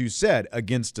blossoming, and as you said,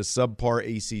 against a subpar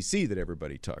ACC that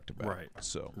everybody talked about. Right.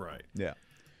 So, yeah.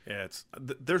 Yeah,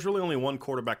 there's really only one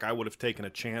quarterback I would have taken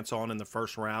a chance on in the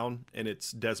first round, and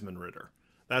it's Desmond Ridder.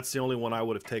 That's the only one I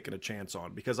would have taken a chance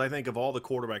on because I think of all the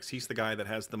quarterbacks, he's the guy that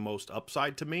has the most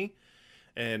upside to me.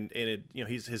 And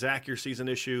his accuracy is an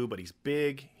issue, but he's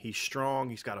big, he's strong,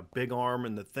 he's got a big arm,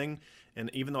 and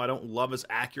even though I don't love his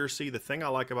accuracy, the thing I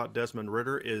like about Desmond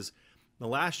Ridder is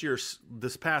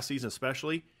this past season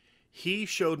especially, he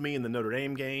showed me in the Notre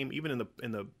Dame game, even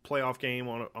in the playoff game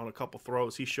on a couple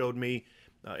throws, he showed me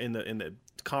in the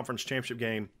conference championship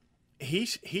game,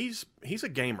 he's a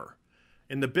gamer.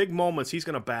 In the big moments, he's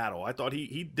going to battle. I thought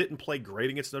he didn't play great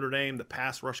against Notre Dame. The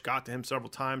pass rush got to him several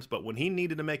times, but when he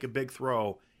needed to make a big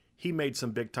throw, he made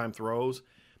some big-time throws.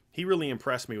 He really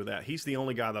impressed me with that. He's the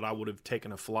only guy that I would have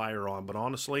taken a flyer on, but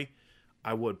honestly,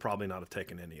 I would probably not have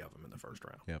taken any of them in the first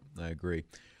round. Yeah, I agree.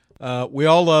 We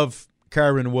all love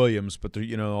Kyren Williams, but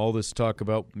all this talk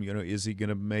about is he going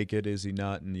to make it, is he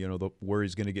not, and where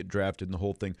he's going to get drafted and the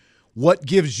whole thing. What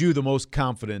gives you the most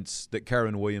confidence that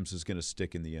Kyren Williams is going to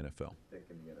stick in the NFL?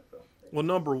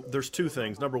 Well, there's 2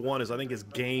 things. Number one is I think his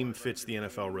game fits the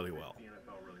NFL really well.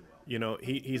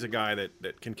 He's a guy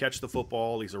that can catch the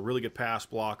football. He's a really good pass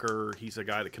blocker. He's a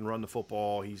guy that can run the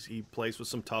football. He plays with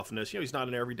some toughness. He's not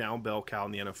an every down bell cow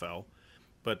in the NFL,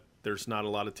 but there's not a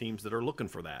lot of teams that are looking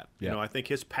for that. Yeah. I think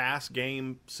his pass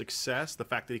game success, the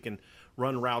fact that he can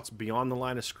run routes beyond the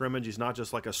line of scrimmage, he's not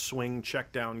just like a swing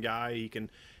check down guy.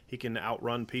 He He can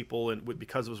outrun people and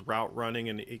because of his route running,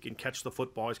 and he can catch the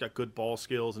football. He's got good ball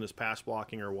skills, and his pass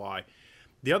blocking are why.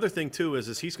 The other thing too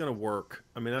is he's going to work.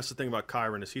 I mean, that's the thing about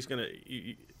Kyron is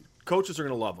coaches are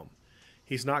going to love him.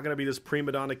 He's not going to be this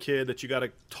prima donna kid that you got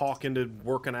to talk into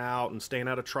working out and staying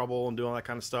out of trouble and doing all that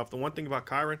kind of stuff. The one thing about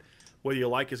Kyron, whether you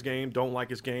like his game, don't like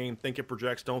his game, think it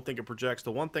projects, don't think it projects,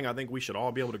 the one thing I think we should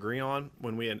all be able to agree on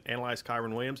when we analyze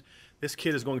Kyron Williams, this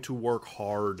kid is going to work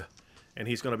hard, and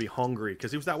he's going to be hungry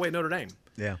because he was that way at Notre Dame.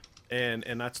 Yeah. And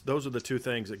those are the two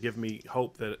things that give me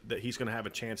hope that he's going to have a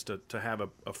chance to have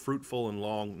a fruitful and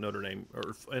long Notre Dame or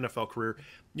NFL career,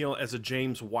 as a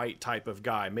James White type of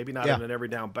guy. Maybe not in an every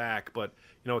down back, but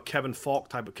a Kevin Falk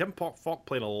type of. Kevin Falk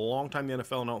played a long time in the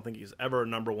NFL, and I don't think he's ever a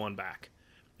number one back.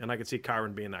 And I could see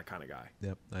Kyron being that kind of guy.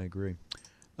 Yep, I agree.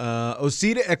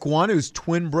 Osita Ekwonu's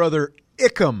twin brother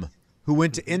Ikem, who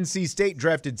went to NC State,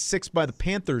 drafted 6th by the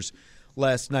Panthers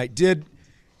last night. Did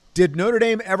Notre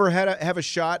Dame ever have a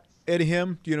shot at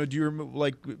him? Do you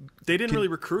remember, they didn't really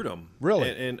recruit him,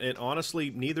 really, and honestly,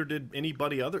 neither did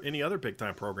any other big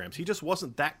time programs. He just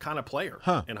wasn't that kind of player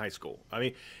in high school. I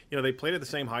mean, they played at the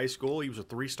same high school. He was a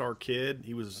 3-star kid.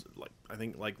 He was I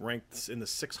think ranked in the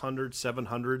 600s,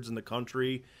 700s in the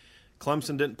country.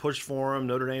 Clemson didn't push for him.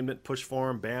 Notre Dame didn't push for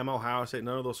him. Bama, Ohio State,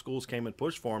 none of those schools came and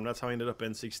pushed for him. That's how he ended up at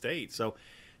NC State. So.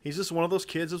 He's just one of those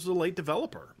kids who's a late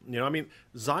developer.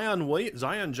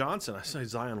 Zion Johnson, I say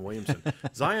Zion Williamson.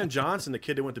 Zion Johnson, the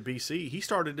kid that went to BC, he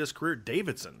started his career at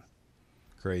Davidson.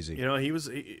 Crazy.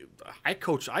 I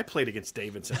played against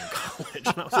Davidson in college,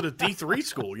 and I was at a D3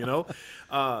 school,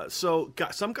 So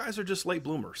some guys are just late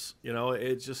bloomers.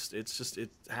 It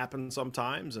happens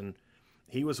sometimes, and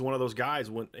he was one of those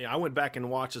guys. When I went back and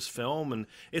watched his film, and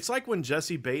it's like when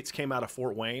Jesse Bates came out of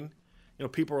Fort Wayne.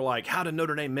 People are like, how did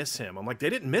Notre Dame miss him? I'm like, they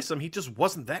didn't miss him. He just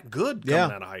wasn't that good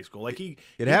coming out of high school. It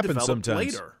happens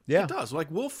sometimes. Later. Yeah. It does.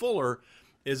 Will Fuller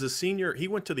is a senior. He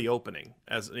went to the opening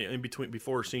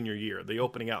before senior year, the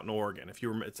opening out in Oregon. If you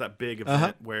remember, it's that big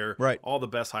event where all the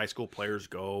best high school players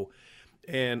go.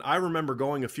 And I remember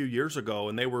going a few years ago,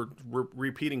 and they were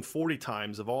repeating 40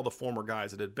 times of all the former guys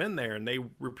that had been there, and they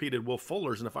repeated Will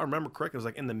Fuller's. And if I remember correctly, it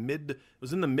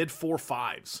was in the mid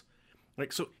 4.5s.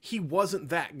 So he wasn't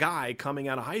that guy coming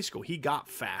out of high school. He got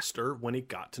faster when he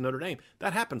got to Notre Dame.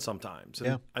 That happens sometimes.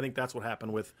 And I think that's what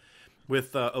happened with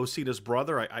Osita's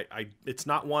brother. It's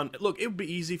not one. Look, it would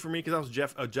be easy for me because I was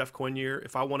Jeff Quinn year.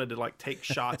 If I wanted to take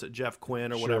shots at Jeff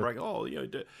Quinn or whatever,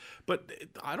 but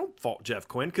I don't fault Jeff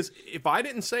Quinn because if I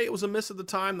didn't say it was a miss at the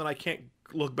time, then I can't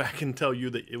look back and tell you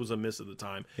that it was a miss at the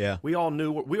time. Yeah, we all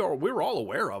knew. We were all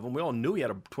aware of him. We all knew he had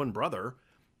a twin brother,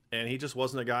 and he just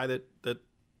wasn't a guy that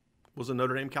was a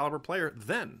Notre Dame caliber player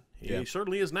then. He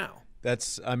certainly is now.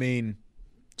 That's,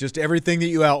 just everything that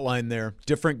you outlined there.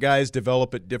 Different guys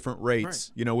develop at different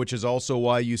rates, which is also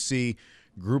why you see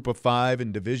Group of 5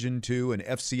 and Division II and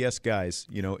FCS guys,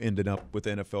 ending up with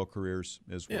NFL careers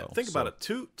as well. Think about it.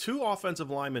 Two offensive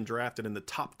linemen drafted in the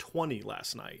top 20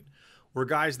 last night were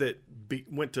guys that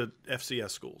went to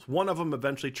FCS schools. One of them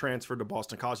eventually transferred to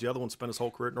Boston College. The other one spent his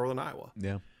whole career at Northern Iowa.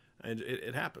 Yeah. And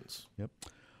it happens. Yep.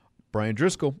 Brian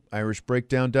Driscoll,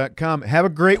 IrishBreakdown.com. Have a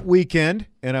great weekend,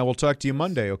 and I will talk to you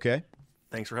Monday, okay?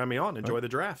 Thanks for having me on. Enjoy the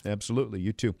draft. Absolutely.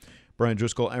 You too. Brian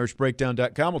Driscoll,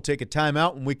 IrishBreakdown.com. We'll take a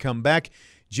timeout. When we come back,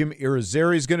 Jim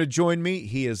Irizarry is going to join me.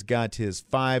 He has got his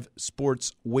 5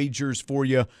 sports wagers for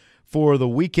you for the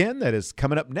weekend. That is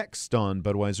coming up next on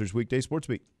Budweiser's Weekday Sports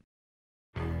Beat.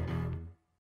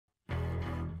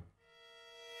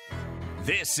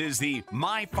 This is the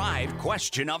My 5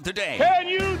 question of the day. Can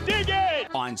you dig it?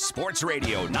 On Sports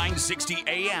Radio 960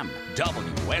 AM,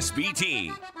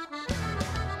 WSBT.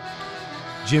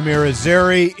 Jim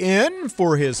Irizarry in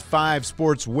for his 5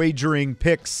 sports wagering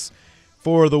picks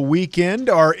for the weekend.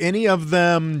 Are any of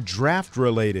them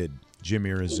draft-related, Jim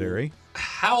Irizarry?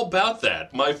 How about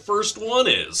that? My first one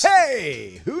is...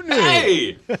 Hey! Who knew?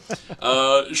 Hey!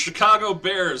 Chicago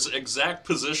Bears, exact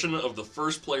position of the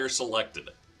first player selected.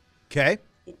 Okay.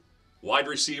 Wide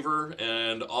receiver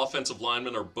and offensive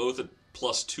lineman are both at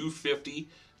plus 250.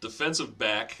 Defensive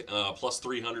back, plus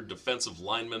 300. Defensive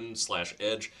lineman /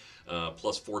 edge,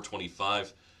 plus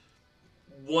 425.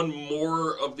 One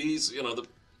more of these,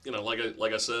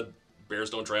 like I said, Bears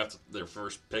don't draft. Their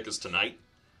first pick is tonight.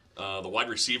 The wide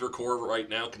receiver core right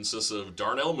now consists of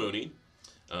Darnell Mooney,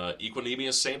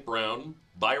 Equanimeous St. Brown,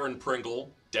 Byron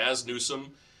Pringle, Daz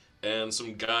Newsome, and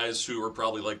some guys who are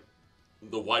probably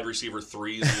the wide receiver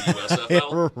 3s in the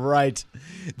USFL. Right.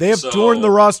 They have torn the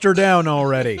roster down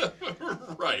already.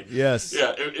 Right. Yes.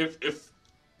 Yeah,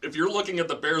 if you're looking at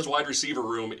the Bears wide receiver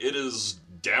room, it is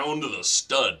down to the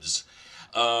studs.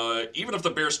 Even if the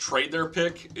Bears trade their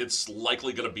pick, it's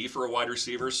likely going to be for a wide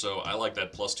receiver, so I like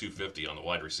that plus 250 on the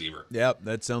wide receiver. Yep,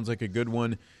 that sounds like a good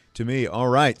one to me. All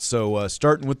right, so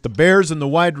starting with the Bears and the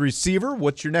wide receiver,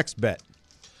 what's your next bet?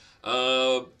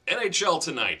 NHL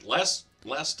tonight. Last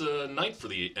night for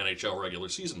the NHL regular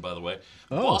season, by the way.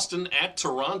 Oh. Boston at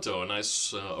Toronto. A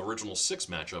nice original 6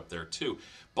 matchup there, too.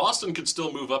 Boston could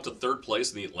still move up to 3rd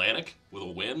place in the Atlantic with a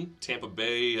win. Tampa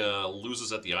Bay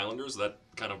loses at the Islanders. That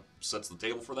kind of sets the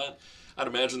table for that. I'd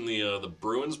imagine the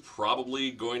Bruins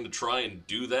probably going to try and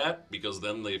do that because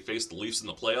then they face the Leafs in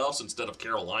the playoffs instead of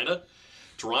Carolina.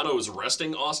 Toronto is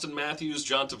resting Austin Matthews,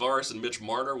 John Tavares, and Mitch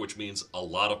Marner, which means a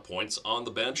lot of points on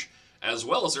the bench, as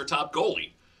well as their top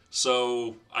goalie.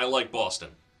 So I like Boston,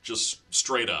 just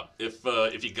straight up.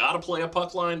 If you got to play a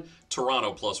puck line,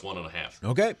 Toronto plus 1.5.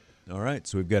 Okay. All right,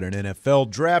 so we've got an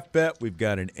NFL draft bet. We've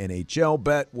got an NHL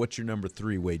bet. What's your number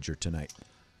 3 wager tonight?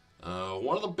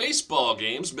 One of the baseball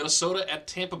games, Minnesota at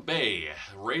Tampa Bay.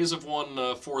 Rays have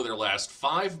won 4 of their last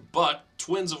 5, but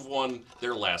Twins have won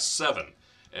their last 7.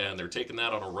 And they're taking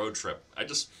that on a road trip. I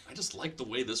just like the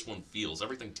way this one feels.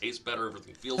 Everything tastes better.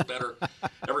 Everything feels better.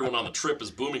 Everyone on the trip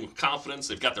is booming with confidence.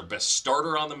 They've got their best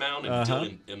starter on the mound in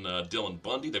Dylan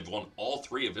Bundy. They've won all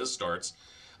 3 of his starts.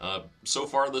 So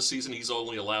far this season, he's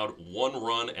only allowed 1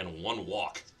 run and 1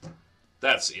 walk.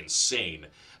 That's insane.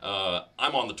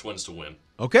 I'm on the Twins to win.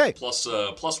 Okay. Plus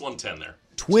 110 there.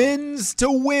 Twins to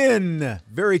win.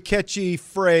 Very catchy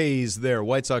phrase there.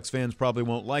 White Sox fans probably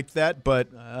won't like that, but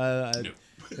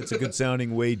it's a good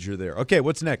sounding wager there. Okay,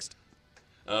 what's next?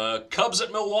 Cubs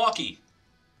at Milwaukee.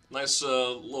 Nice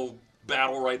little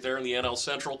battle right there in the NL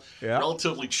Central. Yeah.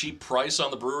 Relatively cheap price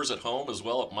on the Brewers at home as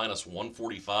well at minus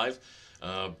 145.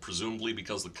 Presumably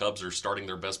because the Cubs are starting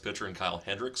their best pitcher in Kyle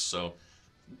Hendricks, so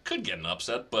could get an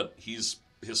upset, but he's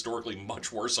historically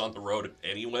much worse on the road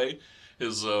anyway.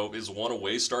 His one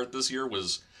away start this year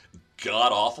was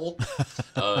god-awful.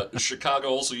 Chicago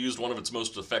also used one of its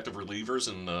most effective relievers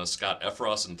in Scott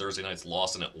Efros in Thursday night's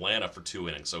loss in Atlanta for 2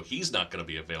 innings, so he's not going to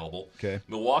be available. Okay.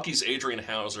 Milwaukee's Adrian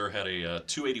Hauser had a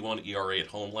 2.81 ERA at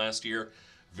home last year.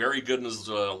 Very good in his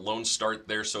lone start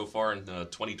there so far in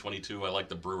 2022. I like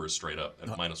the Brewers straight up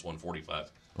at minus 145.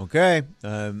 Okay.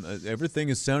 Everything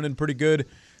is sounding pretty good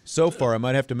so far. I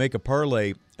might have to make a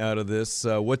parlay out of this.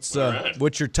 What's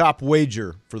your top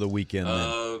wager for the weekend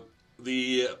then?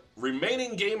 The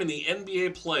remaining game in the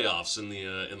NBA playoffs in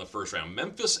the first round,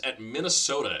 Memphis at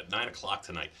Minnesota at 9 o'clock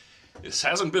tonight. This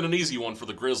hasn't been an easy one for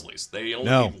the Grizzlies. They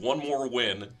only need one more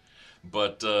win,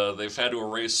 but they've had to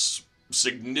erase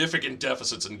significant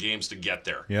deficits in games to get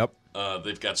there. Yep.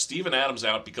 They've got Steven Adams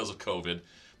out because of COVID,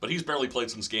 but he's barely played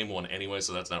since game 1 anyway,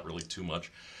 so that's not really too much.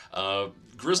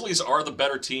 Grizzlies are the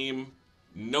better team.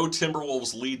 No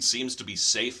Timberwolves lead seems to be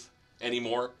safe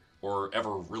anymore, or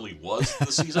ever really was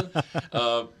this season.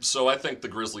 So I think the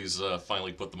Grizzlies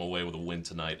finally put them away with a win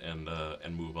tonight and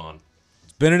move on.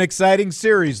 It's been an exciting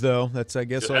series, though. That's, I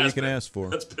guess, all you can ask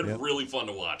for. It's been really fun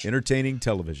to watch. Entertaining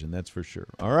television, that's for sure.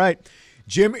 All right.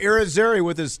 Jim Irizarry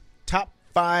with his top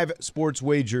 5 sports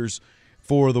wagers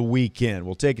for the weekend.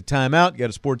 We'll take a timeout. Got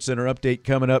a Sports Center update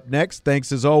coming up next.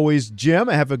 Thanks as always, Jim.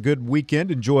 Have a good weekend.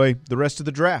 Enjoy the rest of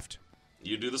the draft.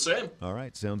 You do the same. All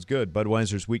right. Sounds good.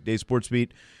 Budweiser's Weekday Sports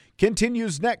Beat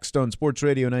continues next on Sports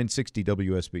Radio 960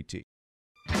 WSBT.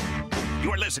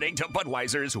 You're listening to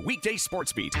Budweiser's Weekday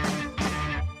Sports Beat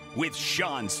with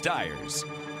Sean Stiers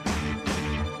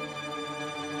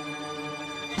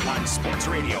on Sports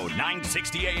Radio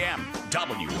 960 AM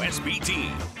WSBT.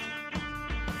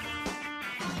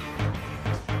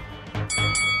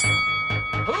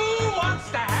 Who wants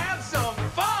to have some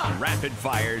fun? Rapid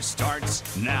Fire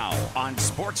starts now on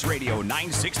Sports Radio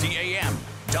 960 AM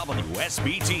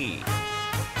WSBT.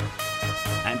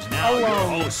 And now your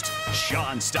host,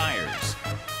 Sean Stiers.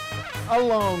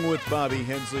 Along with Bobby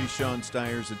Hensley, Sean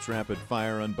Stiers, it's Rapid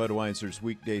Fire on Budweiser's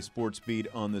Weekday Sports Beat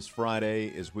on this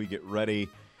Friday as we get ready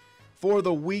for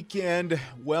the weekend.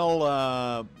 Well,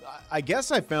 I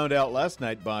guess I found out last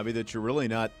night, Bobby, that you're really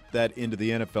not that into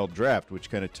the NFL draft, which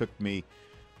kind of took me,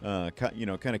 kind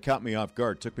of caught me off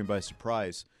guard, took me by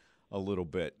surprise a little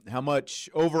bit. How much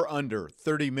over/under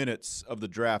 30 minutes of the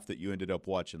draft that you ended up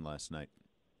watching last night?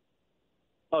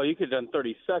 Oh, you could have done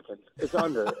 30 seconds. It's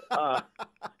under.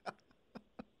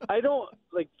 I don't,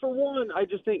 for one, I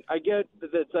just think I get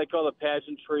that it's like all the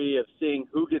pageantry of seeing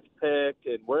who gets picked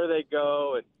and where they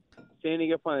go and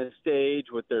standing up on a stage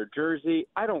with their jersey.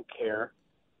 I don't care.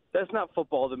 That's not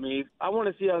football to me. I want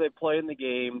to see how they play in the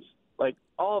games.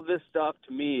 All of this stuff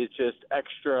to me is just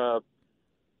extra,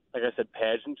 like I said,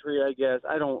 pageantry, I guess.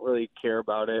 I don't really care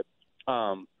about it.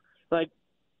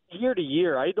 year to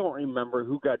year, I don't remember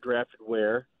who got drafted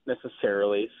where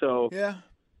necessarily. So yeah,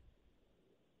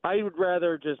 I would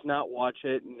rather just not watch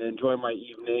it and enjoy my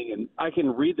evening, and I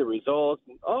can read the results.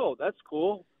 And, oh, that's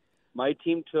cool. My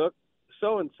team took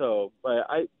so-and-so, but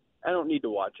I don't need to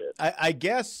watch it. I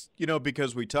guess,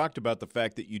 because we talked about the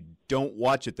fact that you don't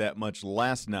watch it that much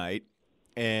last night,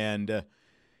 and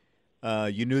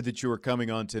you knew that you were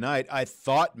coming on tonight, I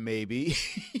thought maybe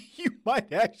you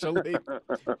might actually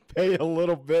pay a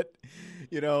little bit,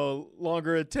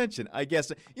 longer attention. I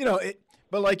guess,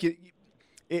 but like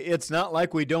it's not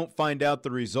like we don't find out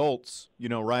the results,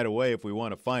 right away if we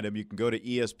want to find them. You can go to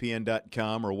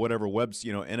ESPN.com or whatever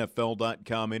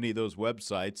NFL.com, any of those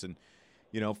websites, and,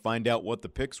 find out what the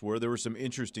picks were. There were some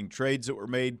interesting trades that were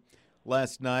made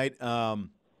last night. I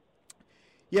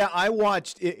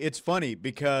watched. It's funny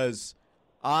because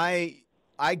I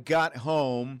got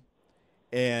home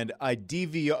and I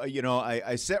DVR.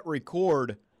 I set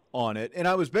record on it, and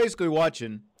I was basically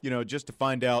watching, just to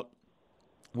find out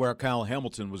where Kyle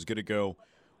Hamilton was going to go,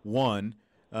 1,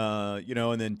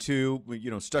 and then 2,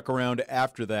 stuck around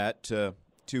after that to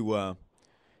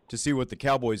see what the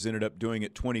Cowboys ended up doing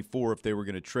at 24 if they were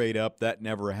going to trade up. That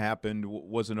never happened.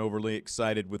 Wasn't overly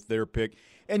excited with their pick.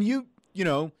 And you're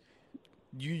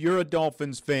a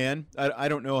Dolphins fan. I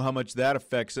don't know how much that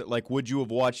affects it. Like, would you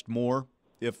have watched more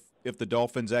if the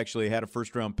Dolphins actually had a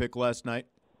first-round pick last night?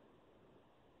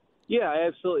 Yeah, I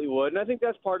absolutely would. And I think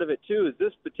that's part of it, too, is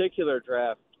this particular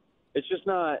draft, it's just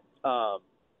not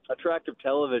attractive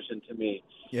television to me.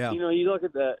 Yeah. You look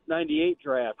at the 98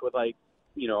 draft with,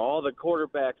 all the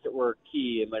quarterbacks that were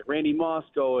key and, Randy Moss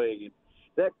going.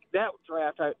 And that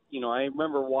draft, I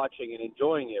remember watching and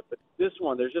enjoying it. But this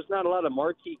one, there's just not a lot of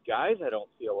marquee guys, I don't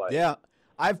feel like. Yeah.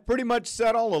 I've pretty much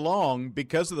said all along,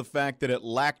 because of the fact that it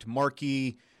lacked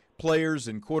marquee players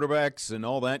and quarterbacks and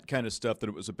all that kind of stuff, that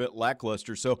it was a bit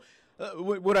lackluster. So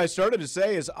what I started to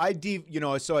say is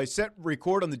so I set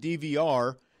record on the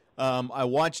DVR. I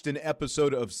watched an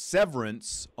episode of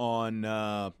Severance on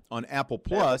Apple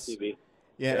Plus. Apple TV.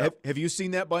 Yeah. Have you seen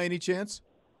that by any chance?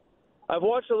 I've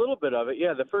watched a little bit of it.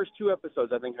 Yeah, the first 2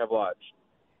 episodes I think I've watched.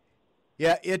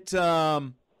 Yeah,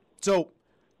 so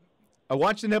I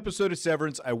watched an episode of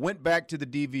Severance. I went back to the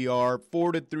DVR,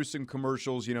 forwarded through some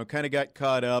commercials, kind of got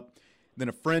caught up. Then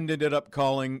a friend ended up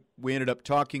calling. We ended up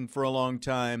talking for a long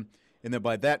time. And then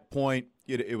by that point,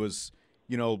 it was,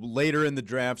 later in the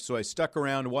draft. So I stuck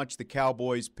around and watched the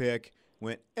Cowboys pick,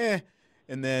 went,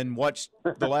 and then watched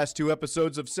the last 2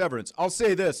 episodes of Severance. I'll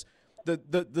say this,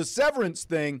 the Severance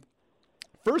thing,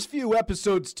 first few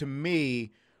episodes to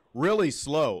me, really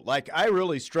slow. Like, I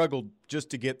really struggled just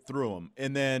to get through them.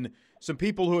 And then some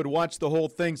people who had watched the whole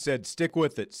thing said, stick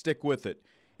with it, stick with it.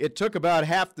 It took about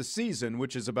half the season,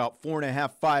 which is about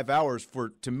 4.5, 5 hours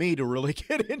to me to really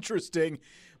get interesting.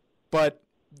 But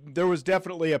there was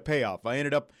definitely a payoff. I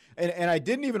ended up, and I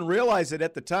didn't even realize it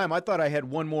at the time. I thought I had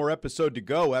one more episode to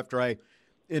go after I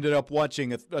ended up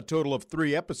watching a total of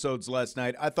 3 episodes last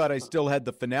night. I thought I still had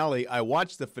the finale. I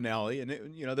watched the finale, and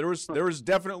there was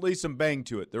definitely some bang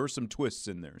to it. There were some twists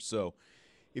in there. So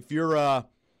if you're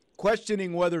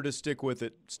questioning whether to stick with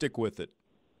it, stick with it.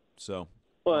 So.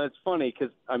 Well, it's funny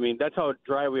because, that's how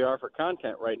dry we are for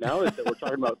content right now, is that we're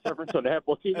talking about Severance on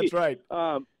Apple TV. That's right.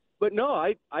 But no,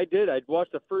 I did. I'd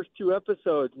watched the first 2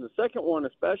 episodes, and the second one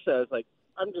especially, I was like,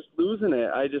 I'm just losing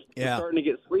it. I just was starting to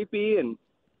get sleepy, and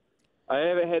I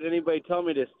haven't had anybody tell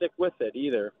me to stick with it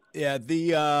either. Yeah,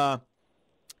 the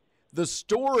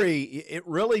story, it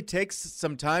really takes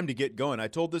some time to get going. I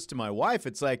told this to my wife.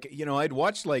 It's like, I'd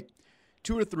watched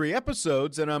 2 or 3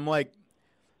 episodes, and I'm like,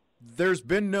 there's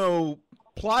been no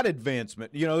plot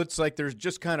advancement. It's like there's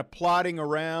just kind of plodding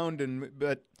around,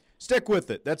 but stick with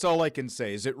it. That's all I can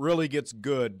say, is it really gets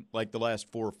good like the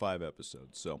last 4 or 5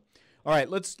 episodes. So, all right,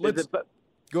 let's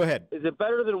go ahead. Is it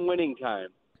better than Winning Time?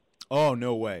 Oh,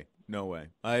 no way. No way.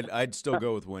 I'd still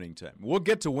go with Winning Time. We'll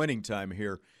get to Winning Time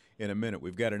here in a minute.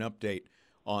 We've got an update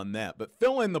on that. But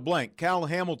fill in the blank. Kyle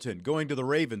Hamilton going to the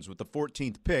Ravens with the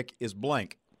 14th pick is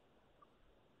blank.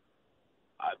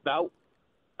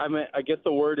 I guess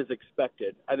the word is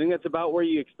expected. I think that's about where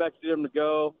you expected him to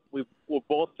go. We're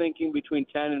both thinking between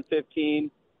 10 and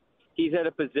 15. He's at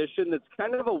a position that's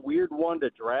kind of a weird one to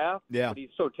draft. Yeah. But he's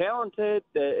so talented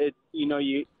that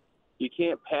you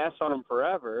can't pass on him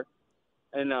forever.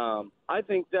 And I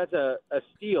think that's a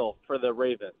steal for the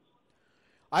Ravens.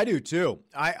 I do too.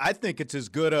 I think it's as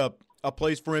good a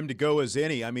place for him to go as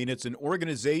any. It's an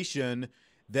organization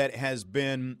that has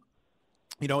been,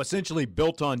 essentially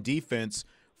built on defense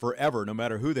forever, no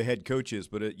matter who the head coach is.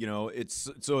 But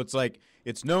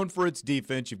it's known for its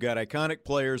defense. You've got iconic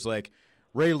players like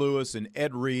Ray Lewis and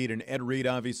Ed Reed,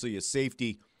 obviously a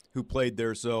safety who played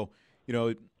there. So,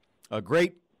 a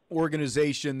great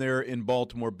organization there in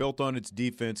Baltimore, built on its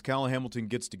defense. Kyle Hamilton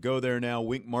gets to go there now.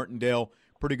 Wink Martindale,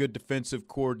 pretty good defensive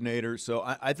coordinator. So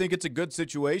I think it's a good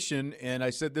situation, and I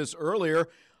said this earlier,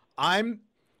 I'm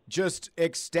just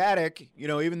ecstatic,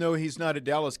 even though he's not a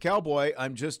Dallas Cowboy,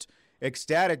 I'm just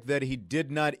ecstatic that he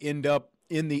did not end up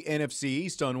in the NFC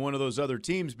East on one of those other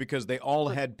teams, because they all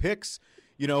had picks,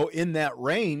 in that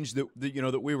range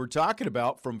that we were talking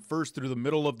about from first through the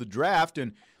middle of the draft,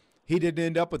 and he didn't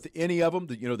end up with any of them.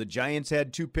 The Giants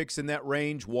had 2 picks in that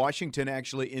range. Washington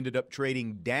actually ended up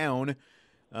trading down,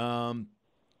 and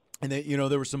then,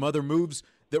 there were some other moves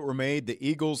that were made. The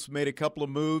Eagles made a couple of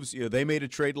moves. They made a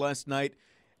trade last night,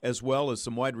 as well as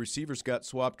some wide receivers got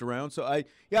swapped around. So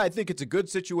I think it's a good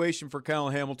situation for Kyle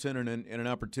Hamilton, and an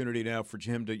opportunity now for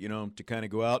him to to kind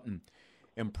of go out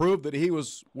and prove that he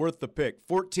was worth the pick.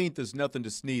 14th is nothing to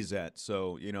sneeze at.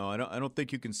 So I don't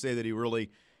think you can say that he really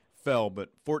fell. But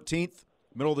 14th,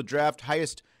 middle of the draft,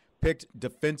 highest picked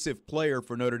defensive player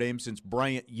for Notre Dame since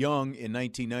Bryant Young in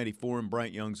 1994, and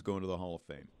Bryant Young's going to the Hall of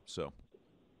Fame. So,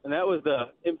 and that was the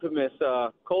infamous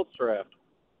Colts draft.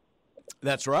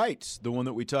 That's right. The one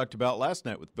that we talked about last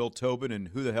night with Bill Tobin and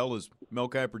who the hell is Mel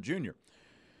Kiper Jr.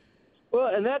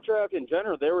 Well, in that draft in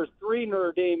general, there was 3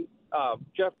 Notre Dame.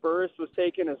 Jeff Burris was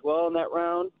taken as well in that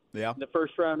round. Yeah. In the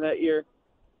first round that year.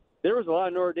 There was a lot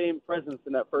of Notre Dame presence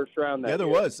in that first round that year. Yeah, there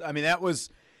was. I mean, that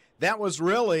was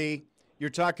really, you're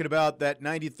talking about that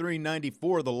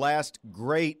 93-94, the last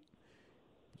great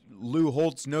Lou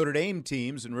Holtz Notre Dame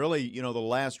teams, and really, the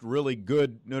last really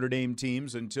good Notre Dame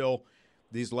teams until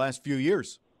these last few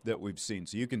years that we've seen.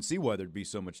 So you can see why there'd be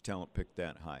so much talent picked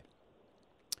that high.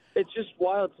 It's just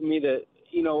wild to me that,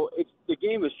 the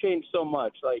game has changed so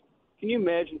much. Like, can you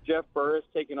imagine Jeff Burris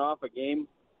taking off a game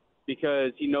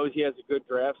because he knows he has a good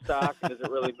draft stock and does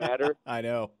it really matter? I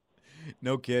know.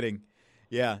 No kidding.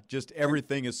 Yeah, just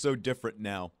everything is so different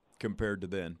now compared to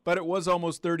then. But it was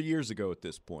almost 30 years ago at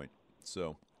this point.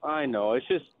 So I know. It's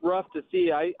just rough to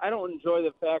see. I don't enjoy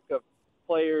the fact of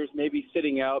players maybe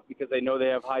sitting out because they know they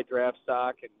have high draft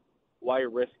stock, and why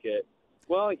risk it?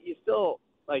 Well, you still,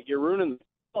 you're ruining the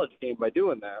college game by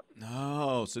doing that.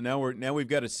 No, so now we've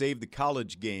got to save the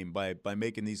college game by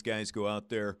making these guys go out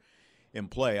there and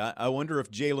play. I wonder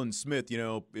if Jalen Smith,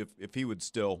 if he would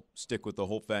still stick with the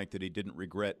whole fact that he didn't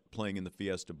regret playing in the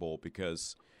Fiesta Bowl,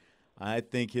 because I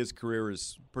think his career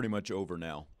is pretty much over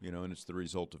now, and it's the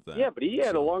result of that. Yeah, but he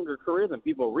had a longer career than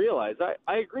people realize.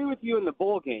 I agree with you in the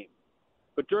bowl game,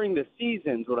 but during the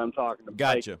season's what I'm talking about.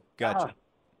 Gotcha.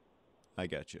 I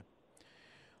got you.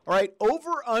 All right,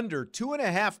 over under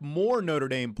 2.5 more Notre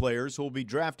Dame players who will be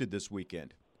drafted this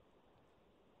weekend.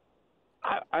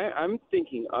 I'm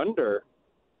thinking under.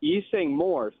 He's saying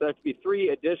more, so that could be 3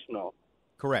 additional.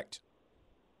 Correct.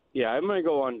 Yeah, I'm going to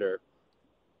go under.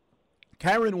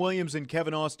 Kyren Williams and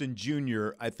Kevin Austin Jr.,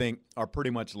 I think, are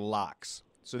pretty much locks.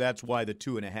 So that's why the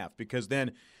 2.5, because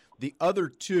then the other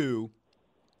 2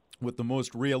 with the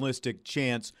most realistic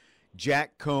chance,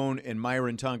 Jack Cohn and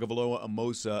Myron Tagovailoa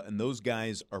Amosa, and those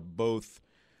guys are both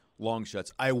long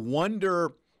shots. I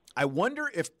wonder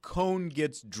if Cohn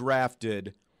gets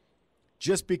drafted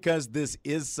just because this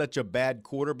is such a bad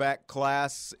quarterback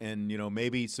class, and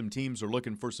maybe some teams are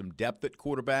looking for some depth at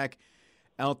quarterback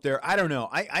out there. I don't know.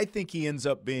 I think he ends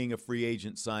up being a free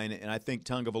agent sign, and I think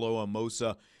Tagovailoa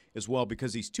Amosa as well,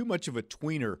 because he's too much of a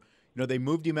tweener. They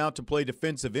moved him out to play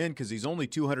defensive end because he's only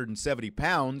 270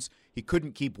 pounds. He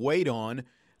couldn't keep weight on,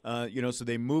 so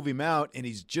they move him out, and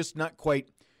he's just not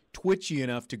quite twitchy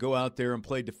enough to go out there and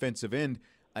play defensive end,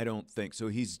 I don't think. So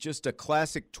he's just a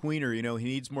classic tweener. He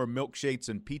needs more milkshakes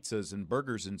and pizzas and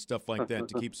burgers and stuff like that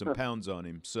to keep some pounds on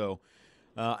him. So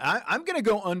I'm going to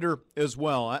go under as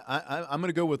well. I'm going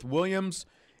to go with Williams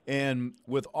and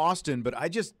with Austin, but I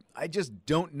just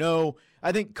don't know.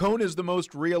 I think Cohn is the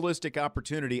most realistic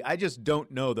opportunity. I just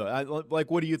don't know, though.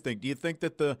 What do you think? Do you think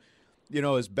that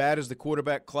as bad as the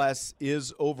quarterback class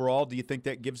is overall, do you think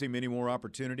that gives him any more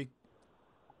opportunity?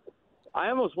 I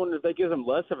almost wonder if that gives him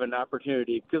less of an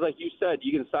opportunity, because, like you said,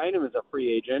 you can sign him as a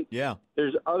free agent. Yeah.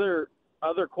 There's other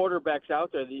quarterbacks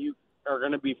out there that you are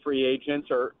going to be free agents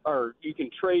or you can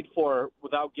trade for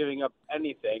without giving up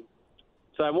anything.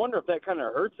 So I wonder if that kind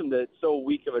of hurts him that it's so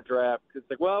weak of a draft. Because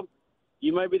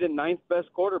you might be the 9th best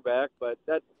quarterback, but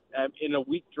that in a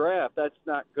weak draft, that's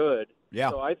not good.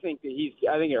 Yeah. So I think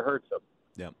it hurts him.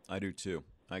 Yeah, I do too.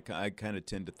 I kind of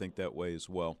tend to think that way as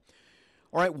well.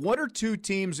 All right, what are 2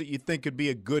 teams that you think could be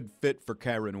a good fit for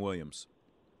Kyren Williams?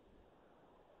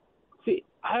 See,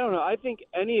 I don't know. I think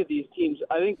any of these teams,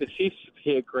 I think the Chiefs would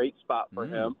be a great spot for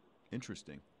him.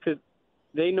 Interesting. Because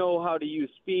they know how to use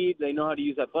speed. They know how to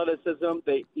use athleticism.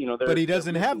 But he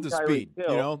doesn't have the speed.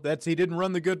 Hill. He didn't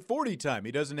run the good 40 time.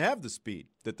 He doesn't have the speed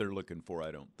that they're looking for,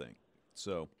 I don't think.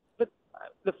 So, but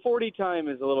the 40 time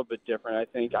is a little bit different, I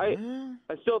think. I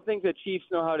still think the Chiefs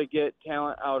know how to get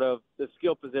talent out of the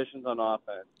skill positions on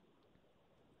offense.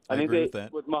 I think agree with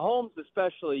that. With Mahomes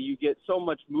especially, you get so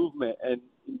much movement and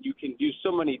you can do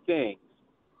so many things.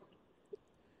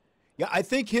 Yeah, I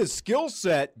think his skill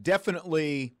set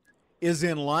definitely is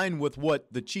in line with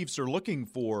what the Chiefs are looking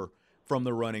for from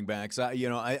the running backs.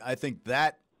 I think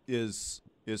that is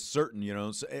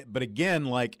certain. So, but again,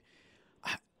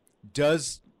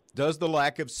 does the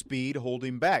lack of speed hold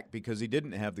him back because he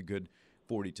didn't have the good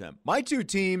 40 time? My two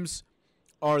teams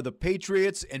are the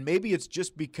Patriots, and maybe it's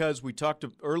just because we talked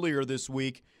earlier this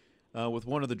week with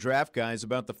one of the draft guys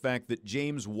about the fact that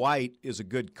James White is a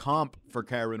good comp for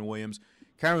Kyren Williams.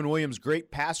 Kyren Williams, great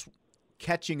pass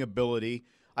catching ability.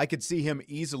 I could see him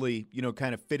easily,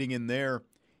 kind of fitting in there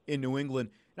in New England.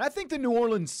 And I think the New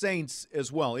Orleans Saints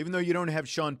as well, even though you don't have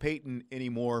Sean Payton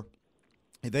anymore,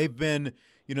 they've been,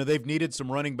 they've needed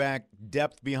some running back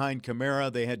depth behind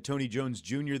Kamara. They had Tony Jones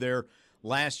Jr. there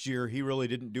last year. He really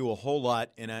didn't do a whole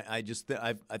lot, and I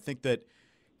think that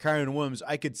Kyren Williams,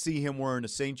 I could see him wearing a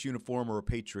Saints uniform or a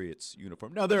Patriots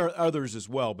uniform. Now, there are others as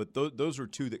well, but those are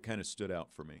two that kind of stood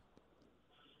out for me.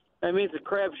 I mean, it's a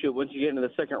crapshoot once you get into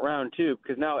the second round, too,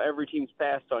 because now every team's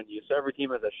passed on you, so every team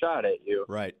has a shot at you.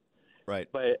 Right.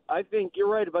 But I think you're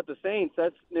right about the Saints.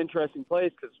 That's an interesting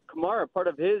place because Kamara, part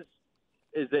of his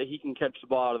is that he can catch the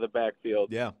ball out of the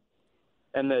backfield. Yeah.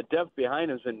 And the depth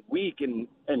behind him has been weak,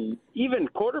 and even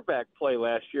quarterback play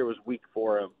last year was weak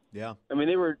for him. Yeah. I mean,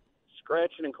 they were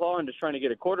scratching and clawing just trying to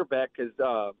get a quarterback because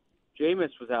Jameis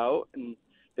was out, and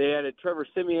they added Trevor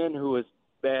Siemian, who was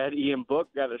bad. Ian Book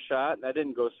got a shot, and that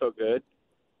didn't go so good.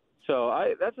 So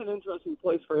that's an interesting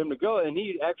place for him to go, and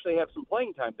he'd actually have some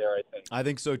playing time there, I think. I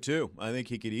think so, too. I think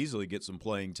he could easily get some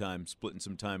playing time, splitting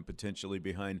some time potentially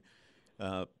behind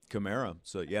Kamara.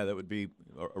 So, yeah, that would be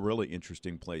a really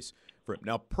interesting place for him.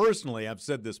 Now, personally, I've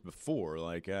said this before,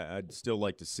 I'd still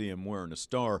like to see him wearing a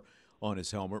star on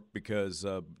his helmet because,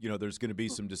 there's going to be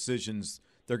some decisions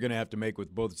they're going to have to make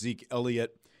with both Zeke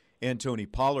Elliott and Tony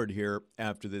Pollard here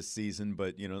after this season.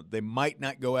 But, they might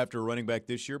not go after a running back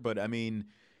this year. But, I mean,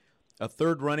 a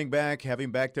third running back,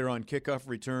 having back there on kickoff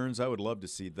returns, I would love to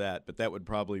see that. But that would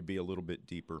probably be a little bit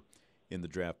deeper in the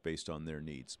draft based on their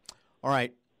needs. All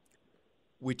right.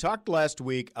 We talked last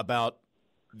week about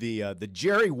the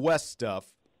Jerry West stuff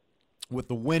with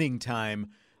the Winning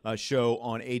Time show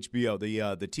on HBO,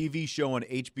 the TV show on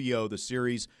HBO, the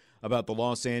series about the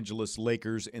Los Angeles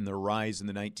Lakers and their rise in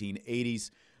the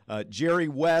 1980s. Jerry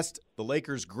West, the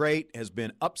Lakers great, has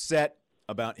been upset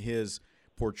about his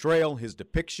portrayal, his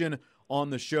depiction on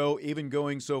the show, even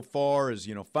going so far as,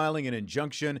 filing an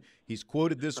injunction. He's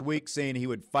quoted this week saying he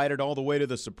would fight it all the way to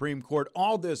the Supreme Court,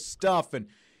 all this stuff. And,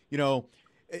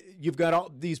 you've got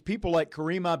all these people like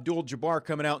Kareem Abdul-Jabbar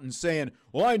coming out and saying,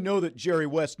 well, I know that Jerry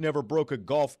West never broke a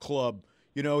golf club.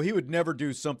 He would never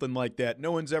do something like that.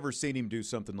 No one's ever seen him do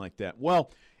something like that.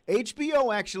 Well,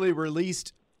 HBO actually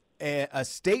released a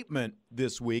statement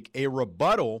this week, a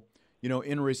rebuttal,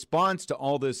 in response to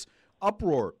all this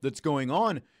uproar that's going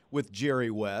on with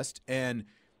Jerry West. And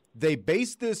they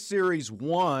based this series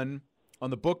one on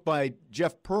the book by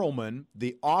Jeff Pearlman,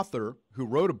 the author who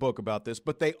wrote a book about this,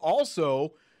 but they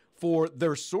also, for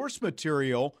their source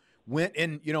material, went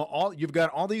and, you've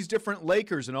got all these different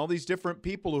Lakers and all these different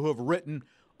people who have written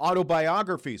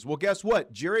autobiographies. Well, guess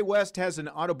what? Jerry West has an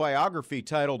autobiography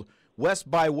titled West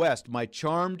by West, My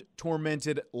Charmed,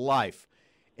 Tormented Life.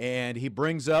 And he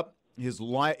brings up his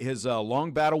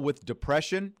long battle with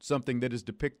depression, something that is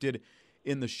depicted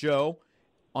in the show.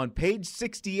 On page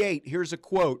 68, here's a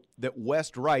quote that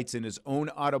West writes in his own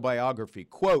autobiography.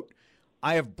 Quote,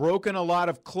 I have broken a lot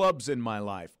of clubs in my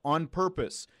life on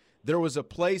purpose. There was a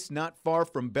place not far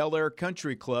from Bel Air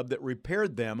Country Club that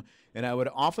repaired them, and I would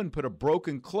often put a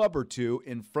broken club or two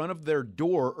in front of their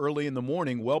door early in the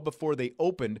morning, well before they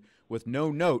opened, with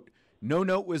no note. No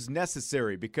note was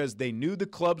necessary because they knew the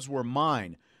clubs were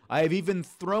mine. I have even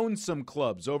thrown some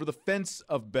clubs over the fence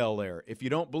of Bel Air. If you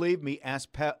don't believe me,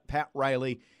 ask Pat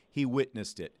Riley. He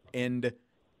witnessed it. End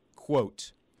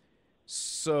quote.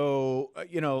 So,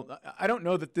 I don't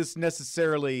know that this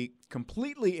necessarily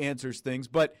completely answers things,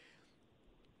 but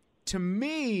to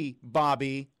me,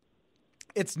 Bobby,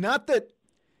 it's not that,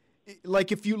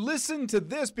 if you listen to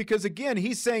this, because again,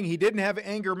 he's saying he didn't have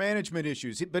anger management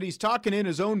issues, but he's talking in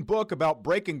his own book about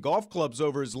breaking golf clubs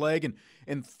over his leg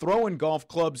and throwing golf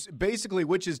clubs, basically,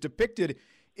 which is depicted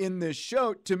in this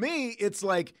show. To me, it's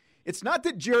like it's not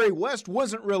that Jerry West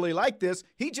wasn't really like this.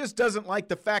 He just doesn't like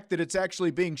the fact that it's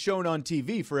actually being shown on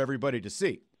TV for everybody to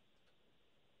see.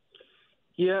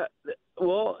 Yeah,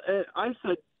 well, I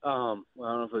said, I don't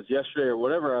know if it was yesterday or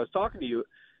whatever, I was talking to you,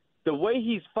 the way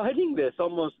he's fighting this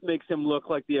almost makes him look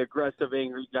like the aggressive,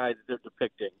 angry guy that they're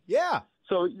depicting. Yeah.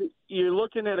 So you're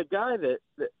looking at a guy that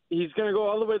he's going to go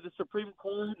all the way to the Supreme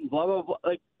Court and blah, blah, blah.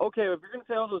 Like, okay, if you're going to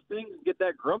say all those things and get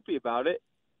that grumpy about it,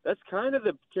 that's kind of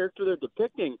the character they're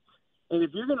depicting. And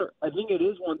if you're going to – I think it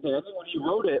is one thing. I think when he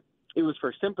wrote it, it was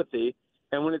for sympathy.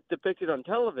 And when it's depicted on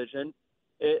television,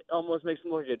 it almost makes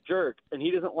him look like a jerk. And he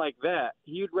doesn't like that.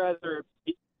 He'd rather –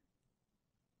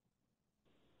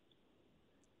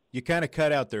 You kind of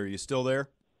cut out there. Are you still there?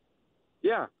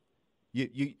 Yeah.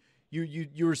 You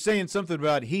were saying something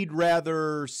about he'd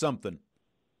rather something.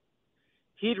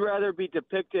 He'd rather be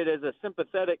depicted as a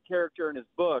sympathetic character in his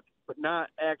book, but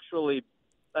not actually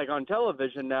like on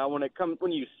television now. When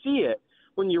you see it,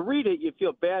 when you read it, you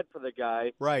feel bad for the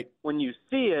guy. Right. When you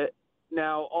see it,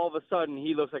 now all of a sudden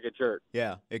he looks like a jerk.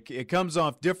 Yeah, it comes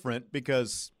off different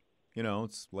because,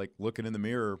 it's like looking in the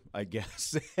mirror, I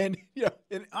guess. And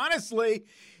and honestly,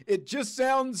 it just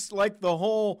sounds like the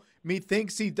whole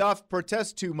methinks he doth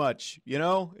protest too much.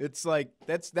 It's like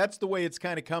that's the way it's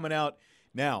kind of coming out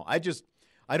now.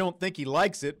 I don't think he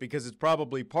likes it because it's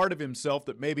probably part of himself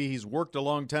that maybe he's worked a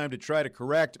long time to try to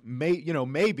correct.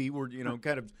 Maybe we're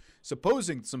kind of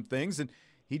supposing some things, and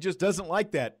he just doesn't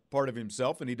like that part of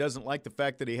himself, and he doesn't like the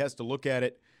fact that he has to look at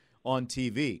it on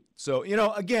TV. So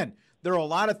again, there are a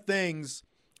lot of things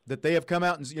that they have come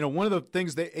out and one of the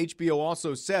things that HBO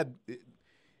also said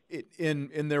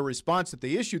in their response that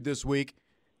they issued this week,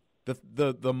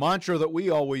 the mantra that we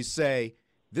always say.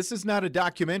 This is not a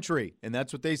documentary, and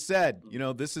that's what they said.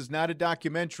 This is not a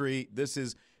documentary. This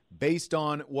is based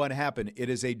on what happened. It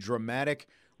is a dramatic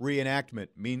reenactment,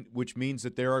 which means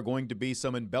that there are going to be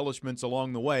some embellishments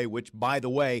along the way, which, by the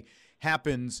way,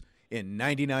 happens in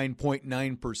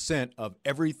 99.9% of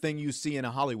everything you see in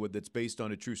Hollywood that's based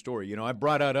on a true story. I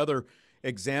brought out other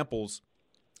examples,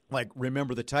 like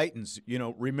Remember the Titans.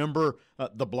 Remember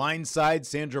The Blind Side.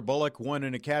 Sandra Bullock won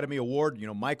an Academy Award.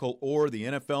 Michael Orr, the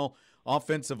NFL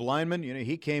offensive lineman,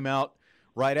 he came out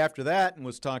right after that and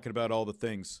was talking about all the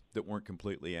things that weren't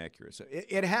completely accurate. So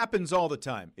it happens all the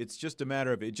time. It's just a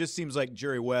matter of it just seems like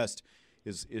Jerry West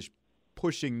is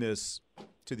pushing this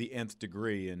to the nth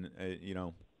degree, and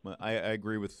I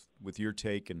agree with your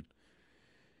take, and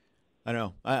I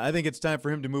know I think it's time for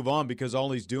him to move on because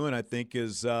all he's doing, I think,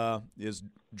 is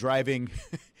driving.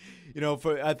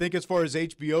 I think as far as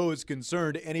HBO is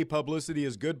concerned, any publicity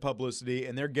is good publicity,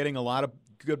 and they're getting a lot of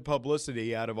good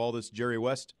publicity out of all this Jerry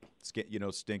West,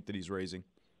 stink that he's raising.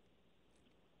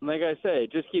 Like I say,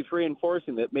 it just keeps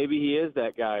reinforcing that maybe he is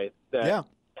that guy.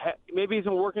 Maybe he's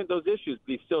been working at those issues,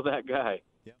 but he's still that guy.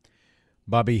 Yeah.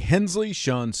 Bobby Hensley,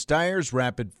 Sean Stiers,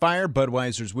 Rapid Fire,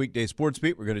 Budweiser's Weekday Sports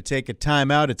Beat. We're going to take a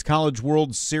timeout. It's College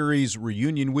World Series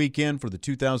reunion weekend for the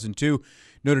 2002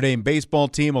 Notre Dame baseball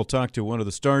team. I'll talk to one of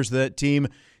the stars of that team,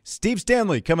 Steve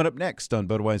Stanley, coming up next on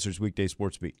Budweiser's Weekday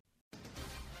Sports Beat.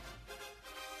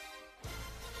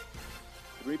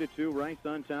 3-2, Rice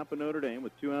on top of Notre Dame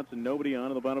with 2 outs and nobody on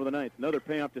in the bottom of the ninth. Another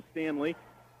payoff to Stanley.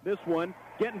 This one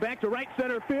getting back to right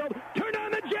center field. Turn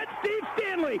on the jet, Steve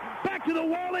Stanley. Back to the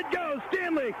wall it goes.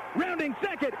 Stanley rounding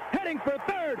second, heading for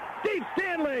third. Steve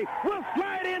Stanley will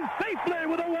slide in safely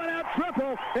with a 1-out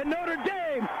triple. And Notre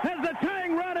Dame has the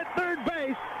tying run at third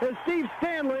base as Steve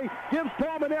Stanley gives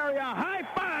Paul Mainieri a high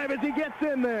five as he gets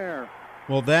in there.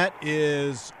 Well, that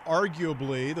is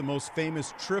arguably the most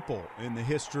famous triple in the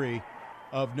history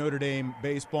of Notre Dame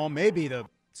baseball. Maybe the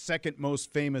second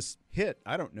most famous hit,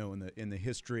 I don't know, in the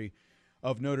history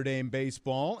of Notre Dame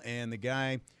baseball. And the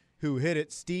guy who hit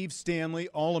it, Steve Stanley,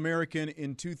 All-American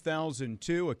in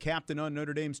 2002, a captain on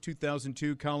Notre Dame's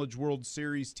 2002 College World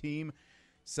Series team,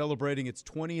 celebrating its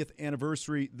 20th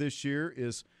anniversary this year,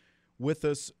 is with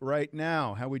us right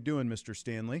now. How we doing, Mr.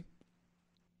 Stanley?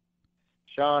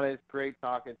 Sean, it's great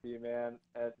talking to you, man.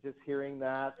 Just hearing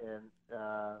that and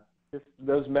just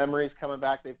those memories coming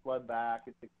back, they flood back.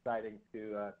 It's exciting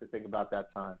to think about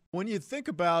that time. When you think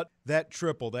about that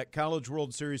triple, that College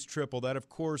World Series triple, that, of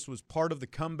course, was part of the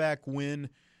comeback win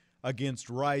against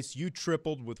Rice. You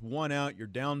tripled with 1 out. You're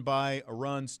down by a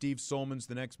run. Steve Solman's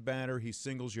the next batter. He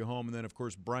singles you home. And then, of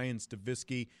course, Brian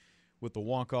Stavisky with the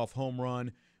walk-off home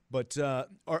run. But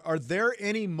are there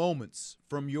any moments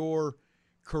from your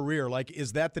career, like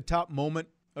is that the top moment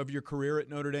of your career at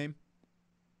Notre Dame?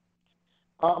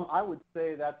 I would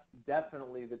say that's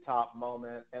definitely the top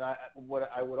moment, and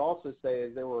what I would also say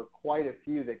is there were quite a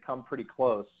few that come pretty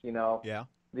close. Yeah.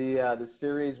 The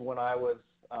series when I was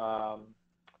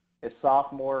a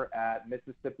sophomore at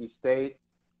Mississippi State,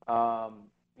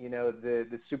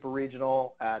 the Super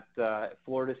Regional at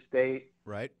Florida State,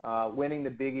 right? Winning the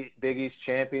Big East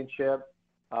championship,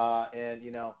 and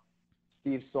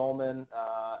Steve Solman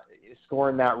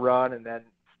scoring that run, and then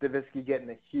Stavisky getting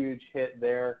a huge hit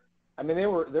there. I mean, there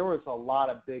was a lot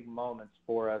of big moments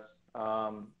for us,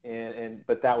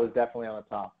 but that was definitely on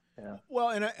the top. Yeah. Well,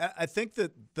 and I think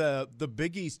that the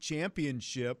Big East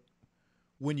championship,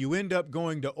 when you end up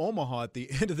going to Omaha at the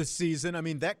end of the season, I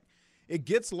mean, that it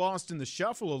gets lost in the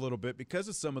shuffle a little bit because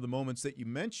of some of the moments that you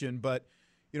mentioned. But,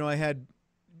 I had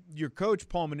your coach,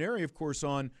 Paul Mainieri, of course,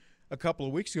 on a couple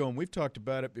of weeks ago, and we've talked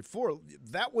about it before.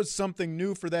 That was something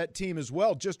new for that team as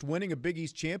well, just winning a Big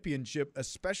East championship,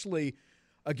 especially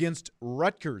against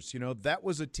Rutgers. That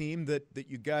was a team that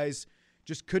you guys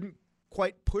just couldn't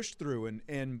quite push through.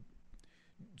 And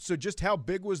so just how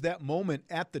big was that moment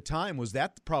at the time? Was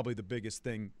that probably the biggest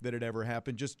thing that had ever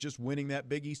happened, just winning that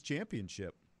Big East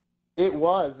championship? It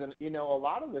was. And, a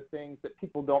lot of the things that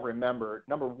people don't remember,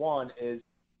 number one is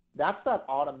that's that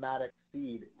automatic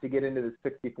seed to get into the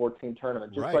 64-team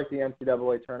tournament, just like the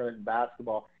NCAA tournament in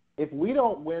basketball. If we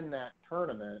don't win that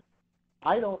tournament,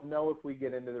 I don't know if we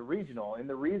get into the regional. And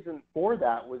the reason for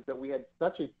that was that we had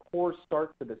such a poor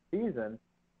start to the season.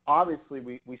 Obviously,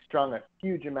 we strung a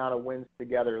huge amount of wins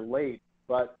together late.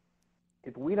 But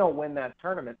if we don't win that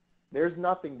tournament, there's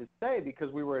nothing to say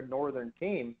because we were a northern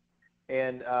team.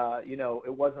 And,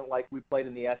 it wasn't like we played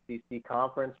in the SEC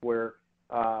conference where,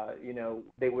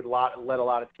 they would let a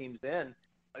lot of teams in.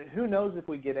 Who knows if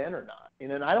we get in or not?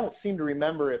 And I don't seem to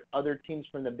remember if other teams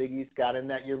from the Big East got in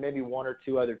that year, maybe one or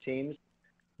two other teams.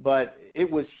 But it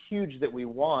was huge that we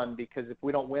won because if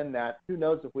we don't win that, who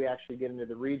knows if we actually get into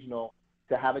the regional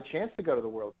to have a chance to go to the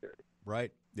World Series.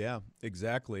 Right. Yeah,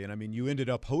 exactly. And, I mean, you ended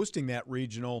up hosting that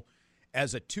regional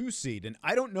as a 2 seed, and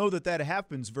I don't know that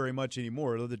happens very much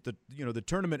anymore. The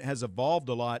tournament has evolved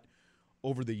a lot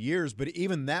over the years, but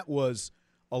even that was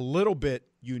a little bit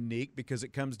unique because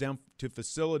it comes down to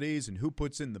facilities and who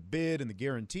puts in the bid and the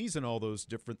guarantees and all those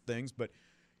different things. But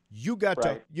you got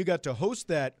to host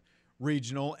that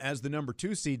regional as the number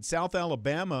 2 seed. South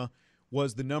Alabama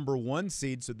was the number 1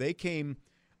 seed, so they came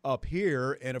up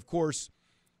here, and of course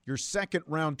your second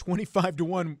round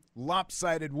 25-1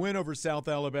 lopsided win over South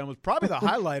Alabama was probably the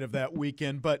highlight of that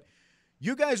weekend. But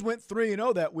you guys went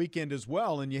 3-0 that weekend as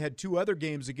well, and you had 2 other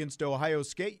games against Ohio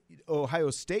State.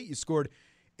 You scored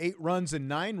 8 runs and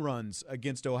 9 runs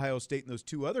against Ohio State in those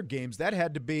 2 other games. That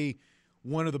had to be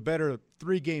one of the better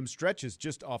 3-game stretches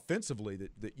just offensively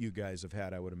that you guys have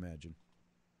had, I would imagine.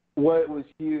 Well, it was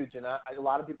huge, and a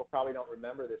lot of people probably don't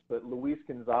remember this, but Luis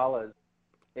Gonzalez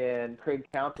and Craig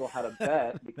Counsell had a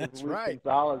bet because Luis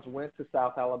Gonzalez went to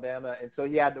South Alabama, and so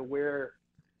he had to wear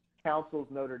Counsell's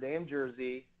Notre Dame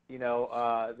jersey,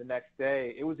 the next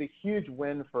day. It was a huge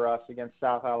win for us against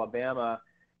South Alabama.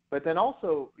 But then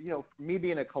also, me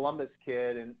being a Columbus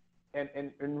kid and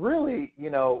really,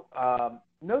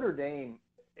 Notre Dame,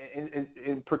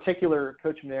 in particular,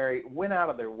 Coach Mainieri, went out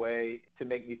of their way to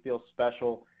make me feel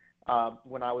special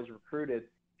when I was recruited.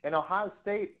 And Ohio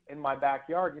State, in my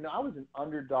backyard, I was an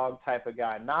underdog type of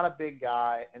guy, not a big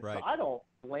guy. And so I don't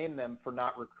blame them for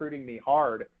not recruiting me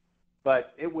hard.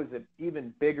 But it was an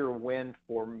even bigger win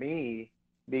for me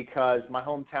because my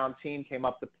hometown team came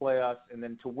up to play us, and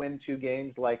then to win 2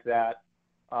 games like that,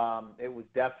 it was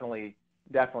definitely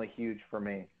huge for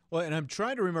me. Well, and I'm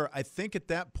trying to remember, I think at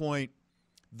that point,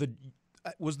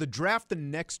 was the draft the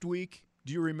next week?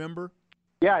 Do you remember?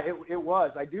 Yeah, it was.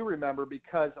 I do remember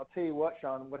because I'll tell you what,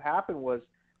 Sean, what happened was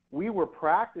we were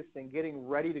practicing, getting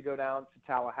ready to go down to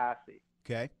Tallahassee.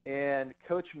 Okay. And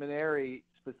Coach Mainieri,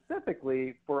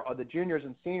 specifically for the juniors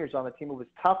and seniors on the team, it was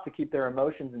tough to keep their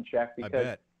emotions in check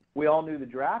because we all knew the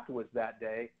draft was that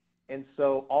day. And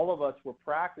so all of us were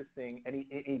practicing, and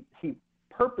he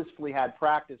purposefully had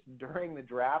practice during the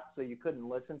draft so you couldn't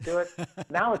listen to it.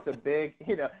 Now it's a big,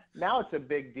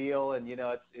 deal, and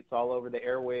it's all over the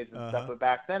airwaves and stuff. But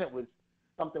back then it was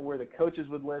something where the coaches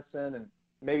would listen and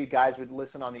maybe guys would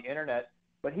listen on the internet.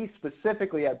 But he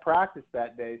specifically had practice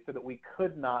that day so that we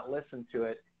could not listen to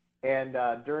it. And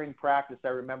during practice, I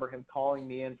remember him calling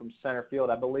me in from center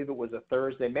field. I believe it was a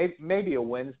Thursday, maybe a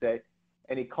Wednesday.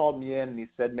 And he called me in and he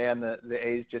said, "Man, the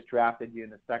A's just drafted you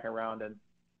in the second round." And,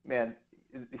 man,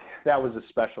 that was a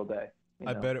special day.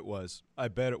 I bet it was.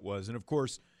 And, of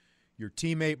course, your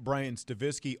teammate Brian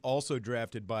Stavisky, also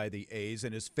drafted by the A's,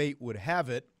 and as fate would have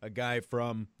it, a guy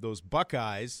from those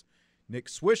Buckeyes, Nick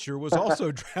Swisher, was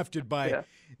also drafted by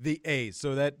the A's.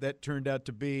 So that turned out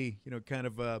to be, kind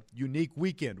of a unique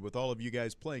weekend with all of you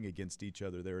guys playing against each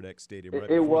other there at X Stadium.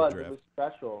 It was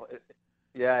special.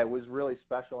 Yeah, it was really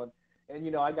special.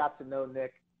 And I got to know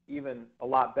Nick even a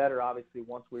lot better, obviously,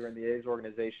 once we were in the A's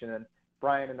organization. And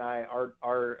Brian and I,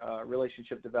 our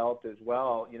relationship developed as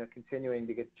well, continuing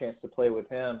to get the chance to play with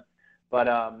him. But,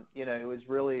 it was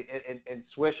really – and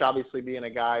Swish obviously being a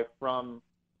guy from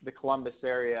the Columbus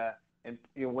area and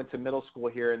went to middle school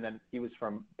here, and then he was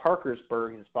from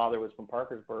Parkersburg. His father was from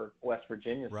Parkersburg, West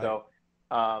Virginia. Right. So,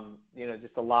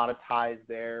 just a lot of ties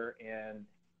there. And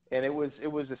it was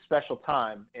a special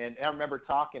time. And I remember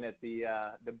talking at the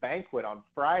banquet on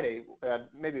Friday,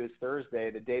 maybe it was Thursday,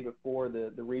 the day before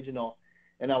the regional,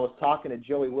 and I was talking to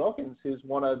Joey Wilkins, who's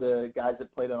one of the guys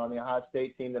that played on the Ohio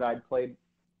State team that I'd played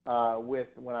with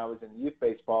when I was in youth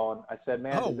baseball. And I said,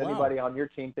 man, does anybody on your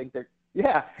team think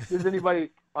does anybody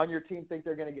on your team think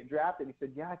they're going to get drafted? And he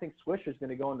said, yeah, I think Swisher's going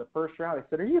to go in the first round. I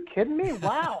said, are you kidding me?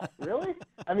 Wow, really?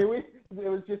 I mean, it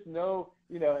was just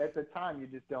at the time you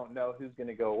just don't know who's going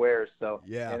to go where. So,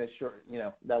 yeah. And it's short,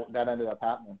 that ended up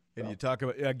happening. And you talk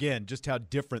about, again, just how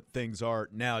different things are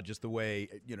now, just the way,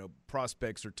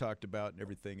 prospects are talked about and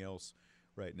everything else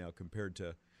right now compared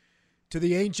to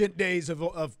the ancient days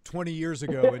of 20 years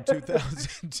ago in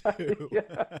 2002.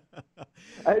 Yeah.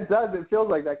 It does. It feels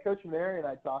like that. Coach Mary and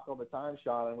I talk all the time,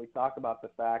 Sean, and we talk about the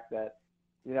fact that,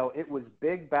 it was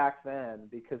big back then,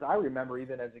 because I remember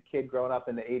even as a kid growing up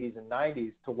in the 80s and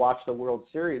 90s, to watch the World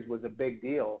Series was a big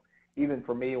deal, even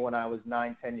for me when I was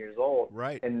 9, 10 years old.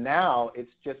 Right. And now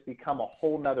it's just become a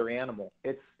whole nother animal.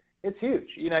 It's huge.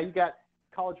 You got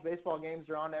college baseball games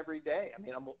are on every day. I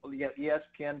mean, you got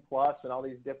ESPN Plus and all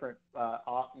these different,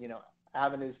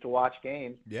 avenues to watch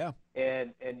games. Yeah.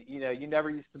 And you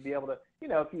never used to be able to,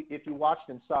 if you watched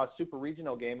and saw a super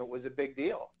regional game, it was a big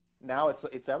deal. Now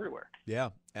it's everywhere. Yeah,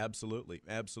 absolutely.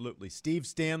 Absolutely. Steve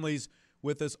Stanley's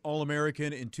with us,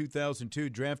 All-American in 2002,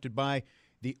 drafted by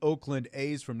the Oakland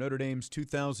A's from Notre Dame's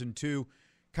 2002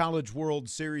 College World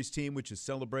Series team, which is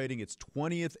celebrating its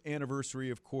 20th anniversary,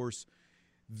 of course,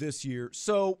 this year.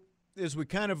 So as we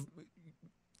kind of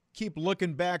keep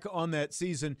looking back on that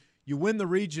season, you win the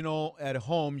regional at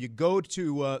home, you go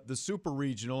to the super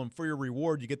regional, and for your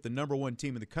reward, you get the #1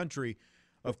 team in the country,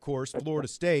 of course, Florida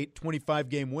State,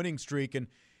 25-game winning streak and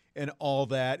all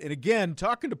that. And again,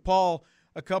 talking to Paul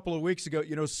a couple of weeks ago,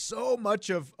 so much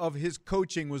of his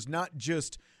coaching was not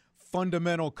just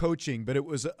fundamental coaching, but it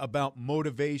was about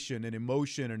motivation and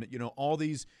emotion and, all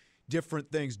these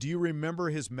different things. Do you remember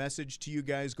his message to you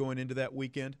guys going into that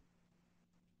weekend?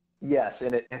 Yes,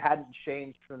 and it hadn't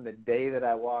changed from the day that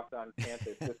I walked on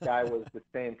campus. This guy was the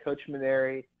same. Coach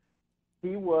Maneri,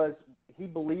 he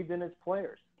believed in his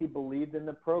players. He believed in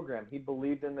the program. He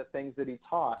believed in the things that he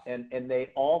taught, and they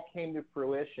all came to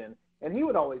fruition. And he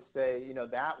would always say,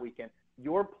 that weekend,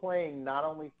 you're playing not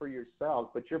only for yourselves,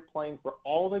 but you're playing for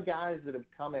all the guys that have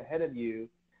come ahead of you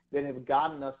that have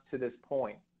gotten us to this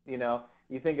point.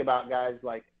 You think about guys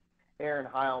like Aaron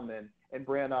Heilman and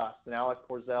Brant Ust and Alec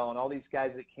Porzel and all these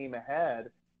guys that came ahead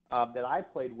that I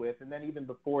played with. And then even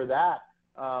before that,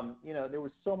 there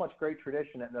was so much great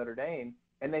tradition at Notre Dame,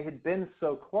 and they had been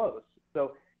so close.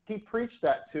 So he preached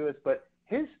that to us, but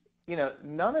his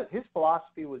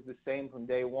philosophy was the same from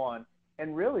day one.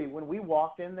 And really, when we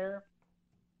walked in there,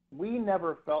 we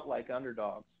never felt like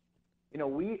underdogs.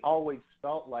 We always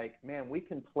felt like, man, we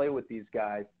can play with these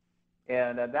guys.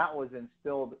 And that was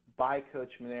instilled by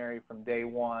Coach Maneri from day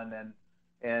one.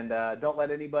 And don't let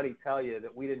anybody tell you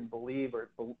that we didn't believe or,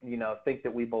 think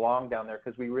that we belonged down there,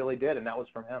 because we really did, and that was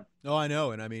from him. Oh, I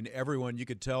know. And, I mean, everyone, you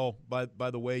could tell by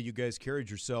the way you guys carried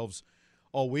yourselves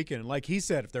all weekend. And like he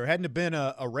said, if there hadn't have been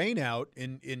a rain out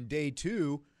in day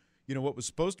two, what was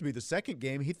supposed to be the second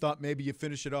game, he thought maybe you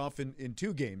finish it off in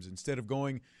 2 games instead of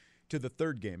going to the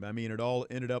third game. I mean, it all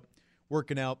ended up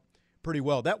working out pretty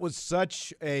well. That was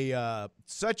such a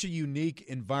unique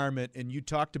environment. And you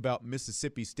talked about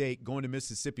Mississippi State, going to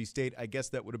Mississippi State. I guess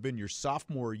that would have been your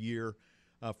sophomore year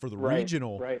for the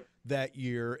regional that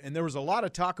year. And there was a lot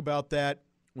of talk about that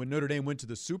when Notre Dame went to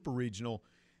the super regional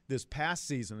this past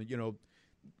season,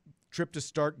 trip to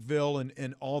Starkville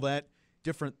and all that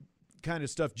different kind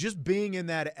of stuff. Just being in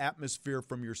that atmosphere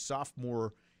from your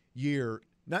sophomore year,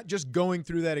 not just going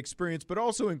through that experience, but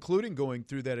also including going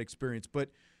through that experience, but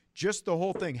just the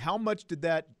whole thing. How much did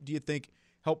that, do you think,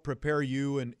 help prepare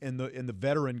you and the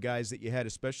veteran guys that you had,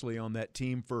 especially on that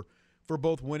team, for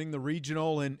both winning the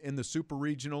regional and the super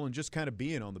regional and just kind of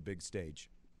being on the big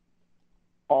stage?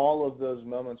 All of those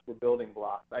moments were building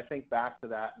blocks. I think back to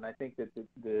that, and I think that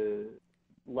the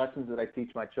lessons that I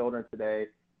teach my children today,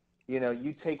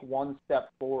 you take one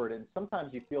step forward, and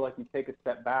sometimes you feel like you take a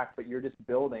step back, but you're just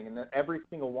building. And then every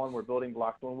single one were building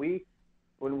blocks. When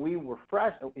we were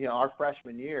fresh, our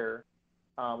freshman year,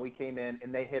 we came in,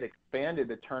 and they had expanded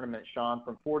the tournament, Sean,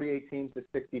 from 48 teams to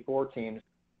 64 teams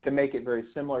to make it very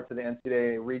similar to the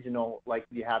NCAA regional, like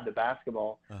you have the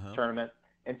basketball tournament.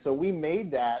 And so we made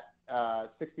that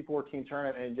 64-team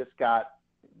tournament and just got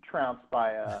trounced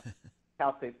by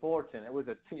Cal State Fullerton. It was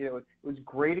it was a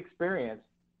great experience,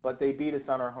 but they beat us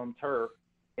on our home turf.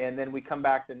 And then we come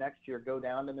back the next year, go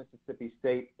down to Mississippi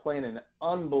State, playing an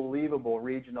unbelievable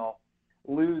regional,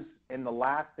 lose in the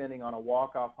last inning on a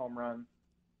walk-off home run,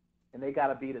 and they got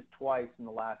to beat us twice in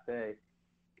the last day.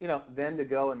 Then to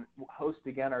go and host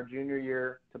again our junior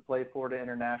year to play Florida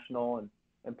International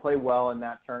and play well in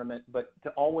that tournament, but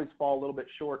to always fall a little bit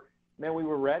short, man, we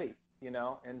were ready,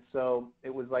 And so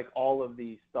it was like all of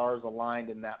the stars aligned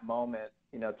in that moment,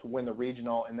 to win the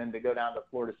regional and then to go down to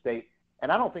Florida State.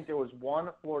 And I don't think there was one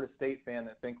Florida State fan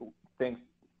that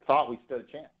thought we stood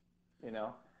a chance,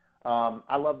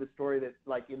 I love the story that,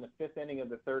 like, in the fifth inning of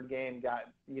the third game,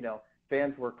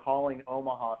 fans were calling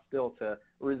Omaha still to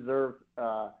reserve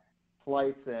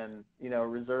flights and,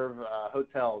 reserve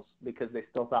hotels because they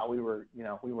still thought we were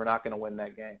not going to win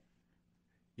that game.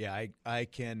 Yeah, I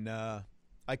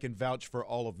can vouch for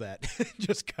all of that.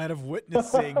 Just kind of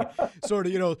witnessing, sort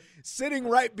of, sitting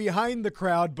right behind the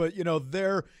crowd, but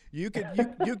there you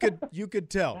could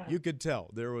tell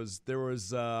there was.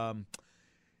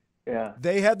 Yeah,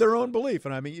 they had their own belief,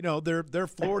 and I mean, they're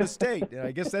Florida State, and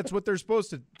I guess that's what they're supposed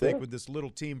to think when this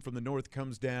little team from the north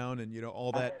comes down, and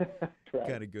all that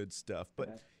kind of good stuff.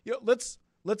 But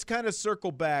let's kind of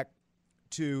circle back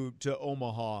to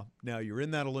Omaha. Now you're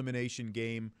in that elimination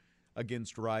game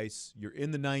against Rice. You're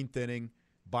in the ninth inning,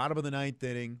 bottom of the ninth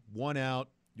inning, 1 out.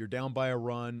 You're down by a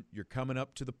run. You're coming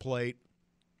up to the plate.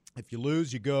 If you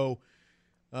lose, you go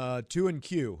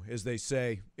 2-Q, as they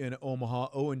say in Omaha,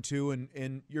 0-2,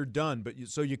 and you're done. But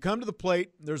so you come to the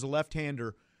plate. There's a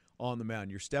left-hander on the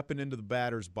mound. You're stepping into the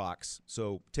batter's box.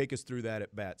 So take us through that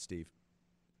at bat, Steve.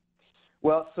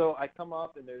 Well, so I come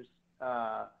up and there's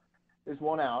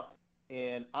 1 out,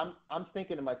 and I'm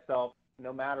thinking to myself,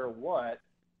 no matter what,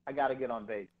 I got to get on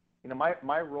base.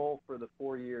 My role for the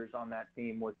 4 years on that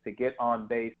team was to get on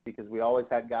base because we always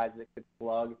had guys that could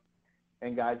slug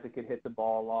and guys that could hit the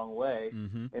ball a long way.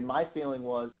 Mm-hmm. And my feeling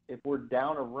was, if we're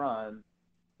down a run,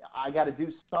 I got to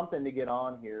do something to get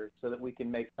on here so that we can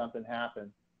make something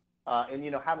happen. And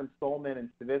having Stolman and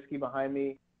Stavisky behind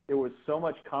me, there was so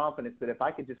much confidence that if I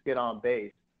could just get on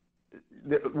base,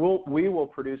 we will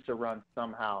produce a run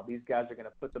somehow. These guys are going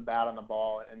to put the bat on the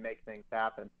ball and make things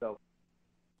happen. So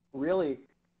really,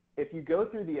 if you go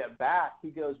through the at-bat,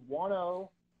 he goes 1-0,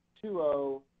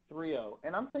 2-0, 3-0.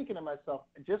 And I'm thinking to myself,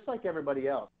 just like everybody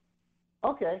else,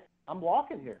 okay, I'm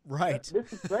walking here. Right.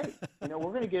 This is great. We're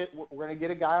going to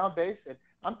get a guy on base, and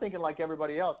I'm thinking like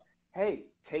everybody else, hey,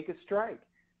 take a strike,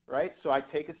 right? So I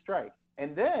take a strike.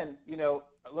 And then,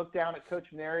 I look down at Coach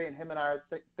Neri, and him and I are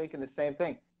thinking the same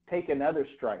thing. Take another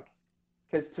strike.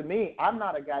 Because to me, I'm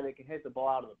not a guy that can hit the ball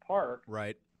out of the park.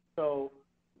 Right. So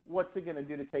what's it going to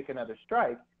do to take another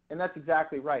strike? And that's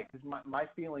exactly right, because my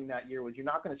feeling that year was, you're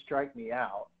not going to strike me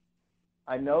out.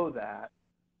 I know that.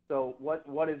 So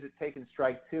what is it taking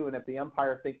strike 2? And if the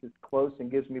umpire thinks it's close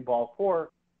and gives me ball 4,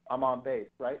 I'm on base,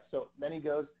 right? So then he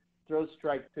goes, throws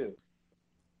strike 2.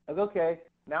 I go, okay,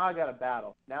 now I got a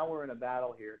battle. Now we're in a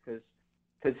battle here because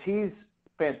he's a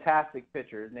fantastic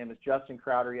pitcher. His name is Justin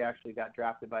Crowder. He actually got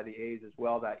drafted by the A's as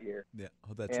well that year. Yeah,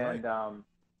 that's right.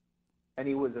 And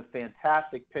he was a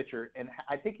fantastic pitcher. And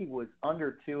I think he was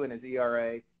under 2 in his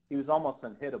ERA. He was almost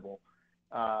unhittable.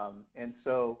 And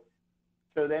so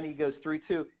then he goes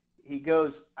 3-2. He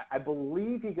goes, I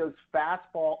believe he goes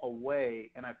fastball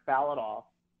away, and I foul it off.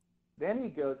 Then he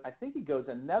goes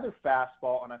another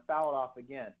fastball, and I foul it off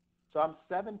again. So I'm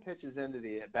 7 pitches into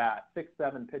the at-bat,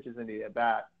 6-7 pitches into the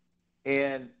at-bat.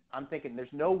 And I'm thinking there's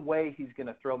no way he's going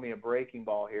to throw me a breaking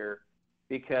ball here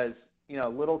because,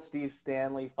 little Steve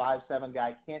Stanley, 5'7"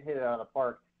 guy, can't hit it out of the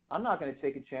park. I'm not going to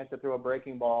take a chance to throw a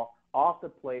breaking ball off the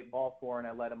plate, ball 4, and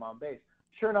I let him on base.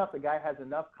 Sure enough, the guy has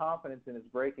enough confidence in his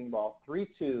breaking ball, 3-2,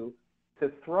 to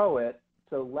throw it.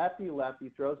 So lefty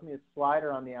throws me a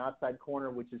slider on the outside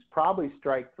corner, which is probably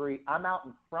strike 3. I'm out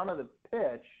in front of the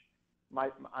pitch. My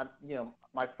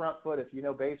front foot, if you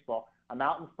know baseball, I'm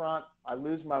out in front. I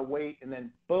lose my weight, and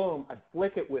then boom, I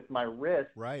flick it with my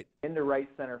wrist into right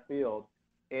center field.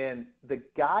 And the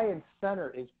guy in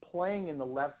center is playing in the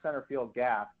left center field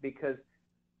gap because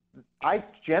I,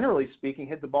 generally speaking,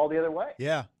 hit the ball the other way.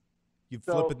 Yeah. You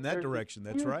flip it in that direction.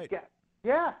 That's right.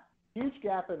 Yeah, huge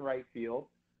gap in right field.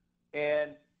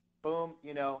 And boom,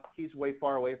 he's way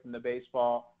far away from the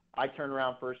baseball. I turn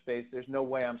around first base. There's no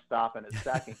way I'm stopping at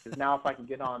second, because now if I can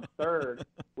get on third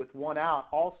with one out,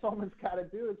 all someone's got to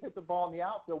do is hit the ball in the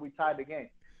outfield. We tied the game.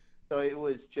 So it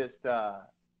was just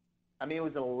it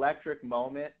was an electric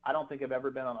moment. I don't think I've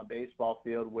ever been on a baseball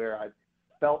field where I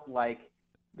felt like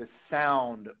the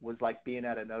sound was like being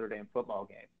at a Notre Dame football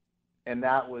game. And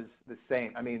that was the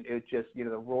same. I mean, it just, the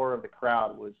roar of the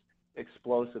crowd was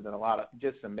explosive and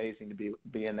just amazing to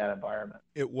be in that environment.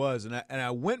 It was. And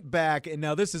I went back, and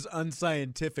now this is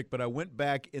unscientific, but I went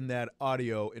back in that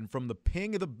audio, and from the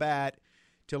ping of the bat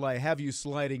till I have you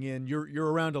sliding in,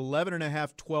 you're around 11 and a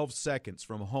half, 12 seconds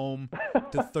from home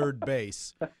to third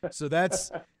base. So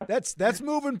that's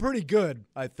moving pretty good,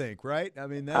 I think, right? I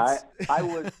mean, that's I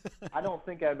don't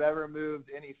think I've ever moved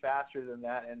any faster than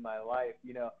that in my life.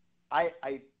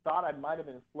 I thought I might have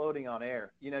been floating on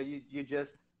air. You just,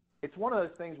 it's one of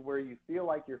those things where you feel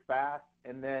like you're fast,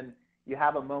 and then you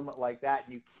have a moment like that,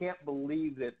 and you can't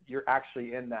believe that you're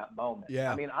actually in that moment.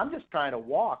 Yeah. I mean, I'm just trying to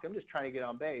walk. I'm just trying to get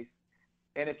on base.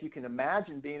 And if you can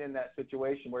imagine being in that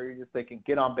situation where you're just thinking,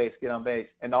 get on base,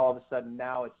 and all of a sudden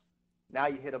now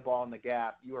you hit a ball in the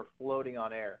gap, you are floating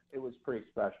on air. It was pretty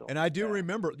special. And I do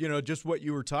remember, just what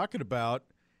you were talking about,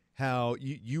 how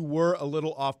you were a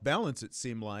little off balance, it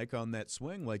seemed like, on that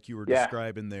swing, like you were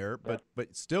describing there. But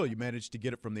still, you managed to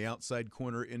get it from the outside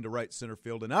corner into right center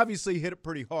field, and obviously hit it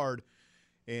pretty hard,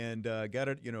 and got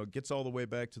it. Gets all the way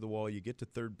back to the wall. You get to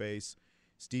third base.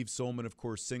 Steve Solman, of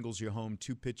course, singles you home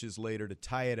 2 pitches later to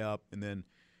tie it up, and then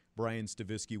Brian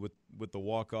Stavisky with the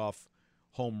walk-off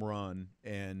home run.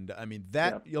 And, I mean,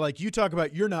 like you talk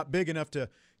about, you're not big enough to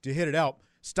hit it out.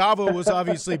 Stavo was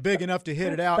obviously big enough to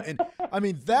hit it out. And, I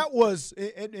mean, that was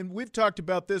 – and we've talked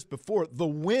about this before. The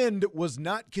wind was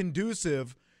not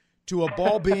conducive to a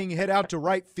ball being hit out to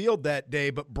right field that day,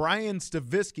 but Brian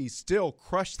Stavisky still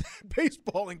crushed that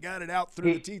baseball and got it out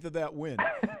through the teeth of that wind.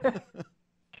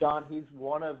 Sean, he's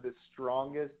one of the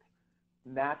strongest,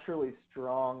 naturally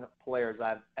strong players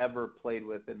I've ever played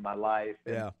with in my life.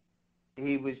 Yeah. And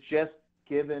he was just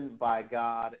given by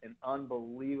God an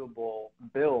unbelievable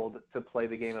build to play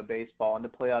the game of baseball and to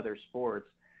play other sports.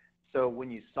 So when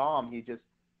you saw him, he just,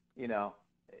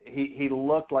 he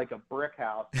looked like a brick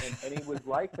house, and he was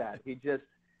like that. He just,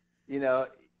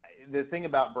 the thing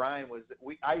about Brian was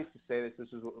I used to say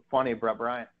this was funny about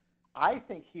Brian. I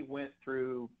think he went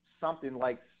through something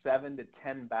like 7 to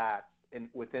 10 bats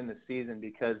within the season,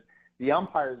 because the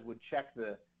umpires would check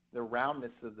the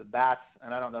roundness of the bats,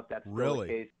 and I don't know if that's still the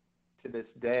case to this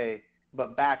day.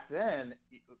 But back then,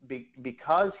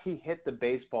 because he hit the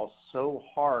baseball so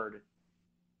hard,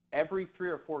 every 3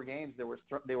 or 4 games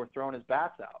they were throwing his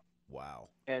bats out. Wow!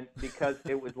 And because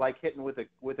it was like hitting with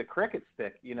a cricket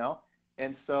stick,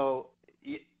 and so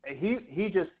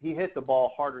he hit the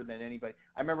ball harder than anybody.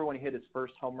 I remember when he hit his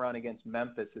first home run against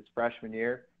Memphis his freshman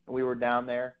year, and we were down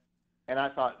there, and I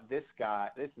thought, this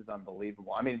is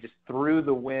unbelievable. I mean, just through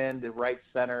the wind to right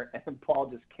center, and the ball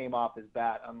just came off his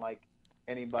bat unlike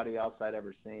anybody else I'd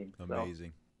ever seen.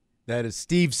 Amazing. That is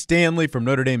Steve Stanley from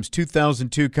Notre Dame's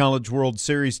 2002 College World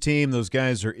Series team. Those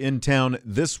guys are in town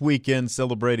this weekend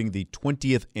celebrating the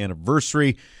 20th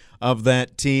anniversary of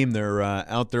that team. They're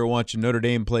out there watching Notre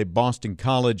Dame play Boston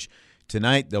College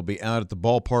tonight. They'll be out at the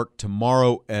ballpark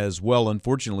tomorrow as well.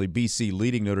 Unfortunately, BC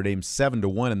leading Notre Dame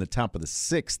 7-1 in the top of the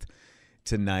 6th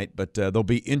tonight, but they'll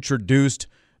be introduced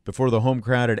before the home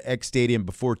crowd at X Stadium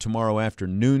before tomorrow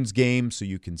afternoon's game, so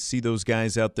you can see those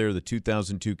guys out there, the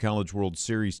 2002 College World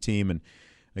Series team. And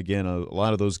again, a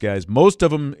lot of those guys, most of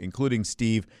them, including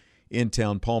Steve, in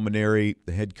town. Paul Maneri,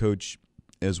 the head coach,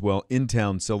 as well, in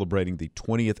town celebrating the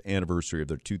 20th anniversary of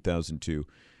their 2002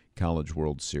 College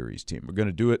World Series team. We're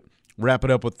going to wrap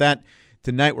it up with that.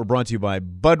 Tonight we're brought to you by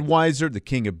Budweiser, the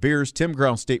king of beers, Tim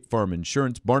Growl State Farm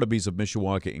Insurance, Barnaby's of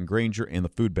Mishawaka and Granger, and the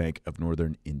Food Bank of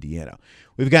Northern Indiana.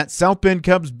 We've got South Bend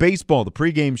Cubs baseball. The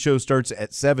pregame show starts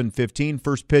at 7:15.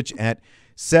 First pitch at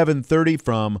 7:30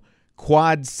 from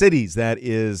Quad Cities. That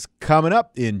is coming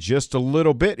up in just a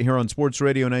little bit here on Sports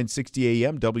Radio 960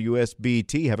 AM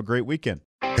WSBT. Have a great weekend.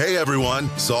 Hey everyone,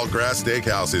 Saltgrass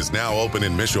Steakhouse is now open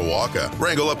in Mishawaka.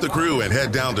 Wrangle up the crew and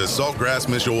head down to Saltgrass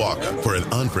Mishawaka for an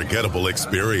unforgettable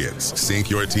experience. Sink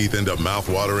your teeth into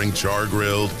mouth-watering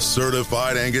char-grilled,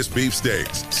 certified Angus beef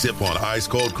steaks. Sip on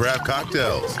ice-cold craft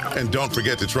cocktails. And don't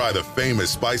forget to try the famous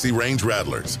spicy range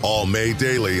rattlers, all made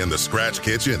daily in the Scratch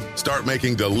Kitchen. Start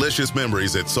making delicious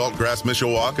memories at Saltgrass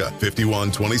Mishawaka,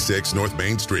 5126 North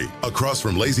Main Street, across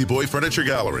from Lazy Boy Furniture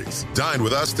Galleries. Dine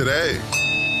with us today.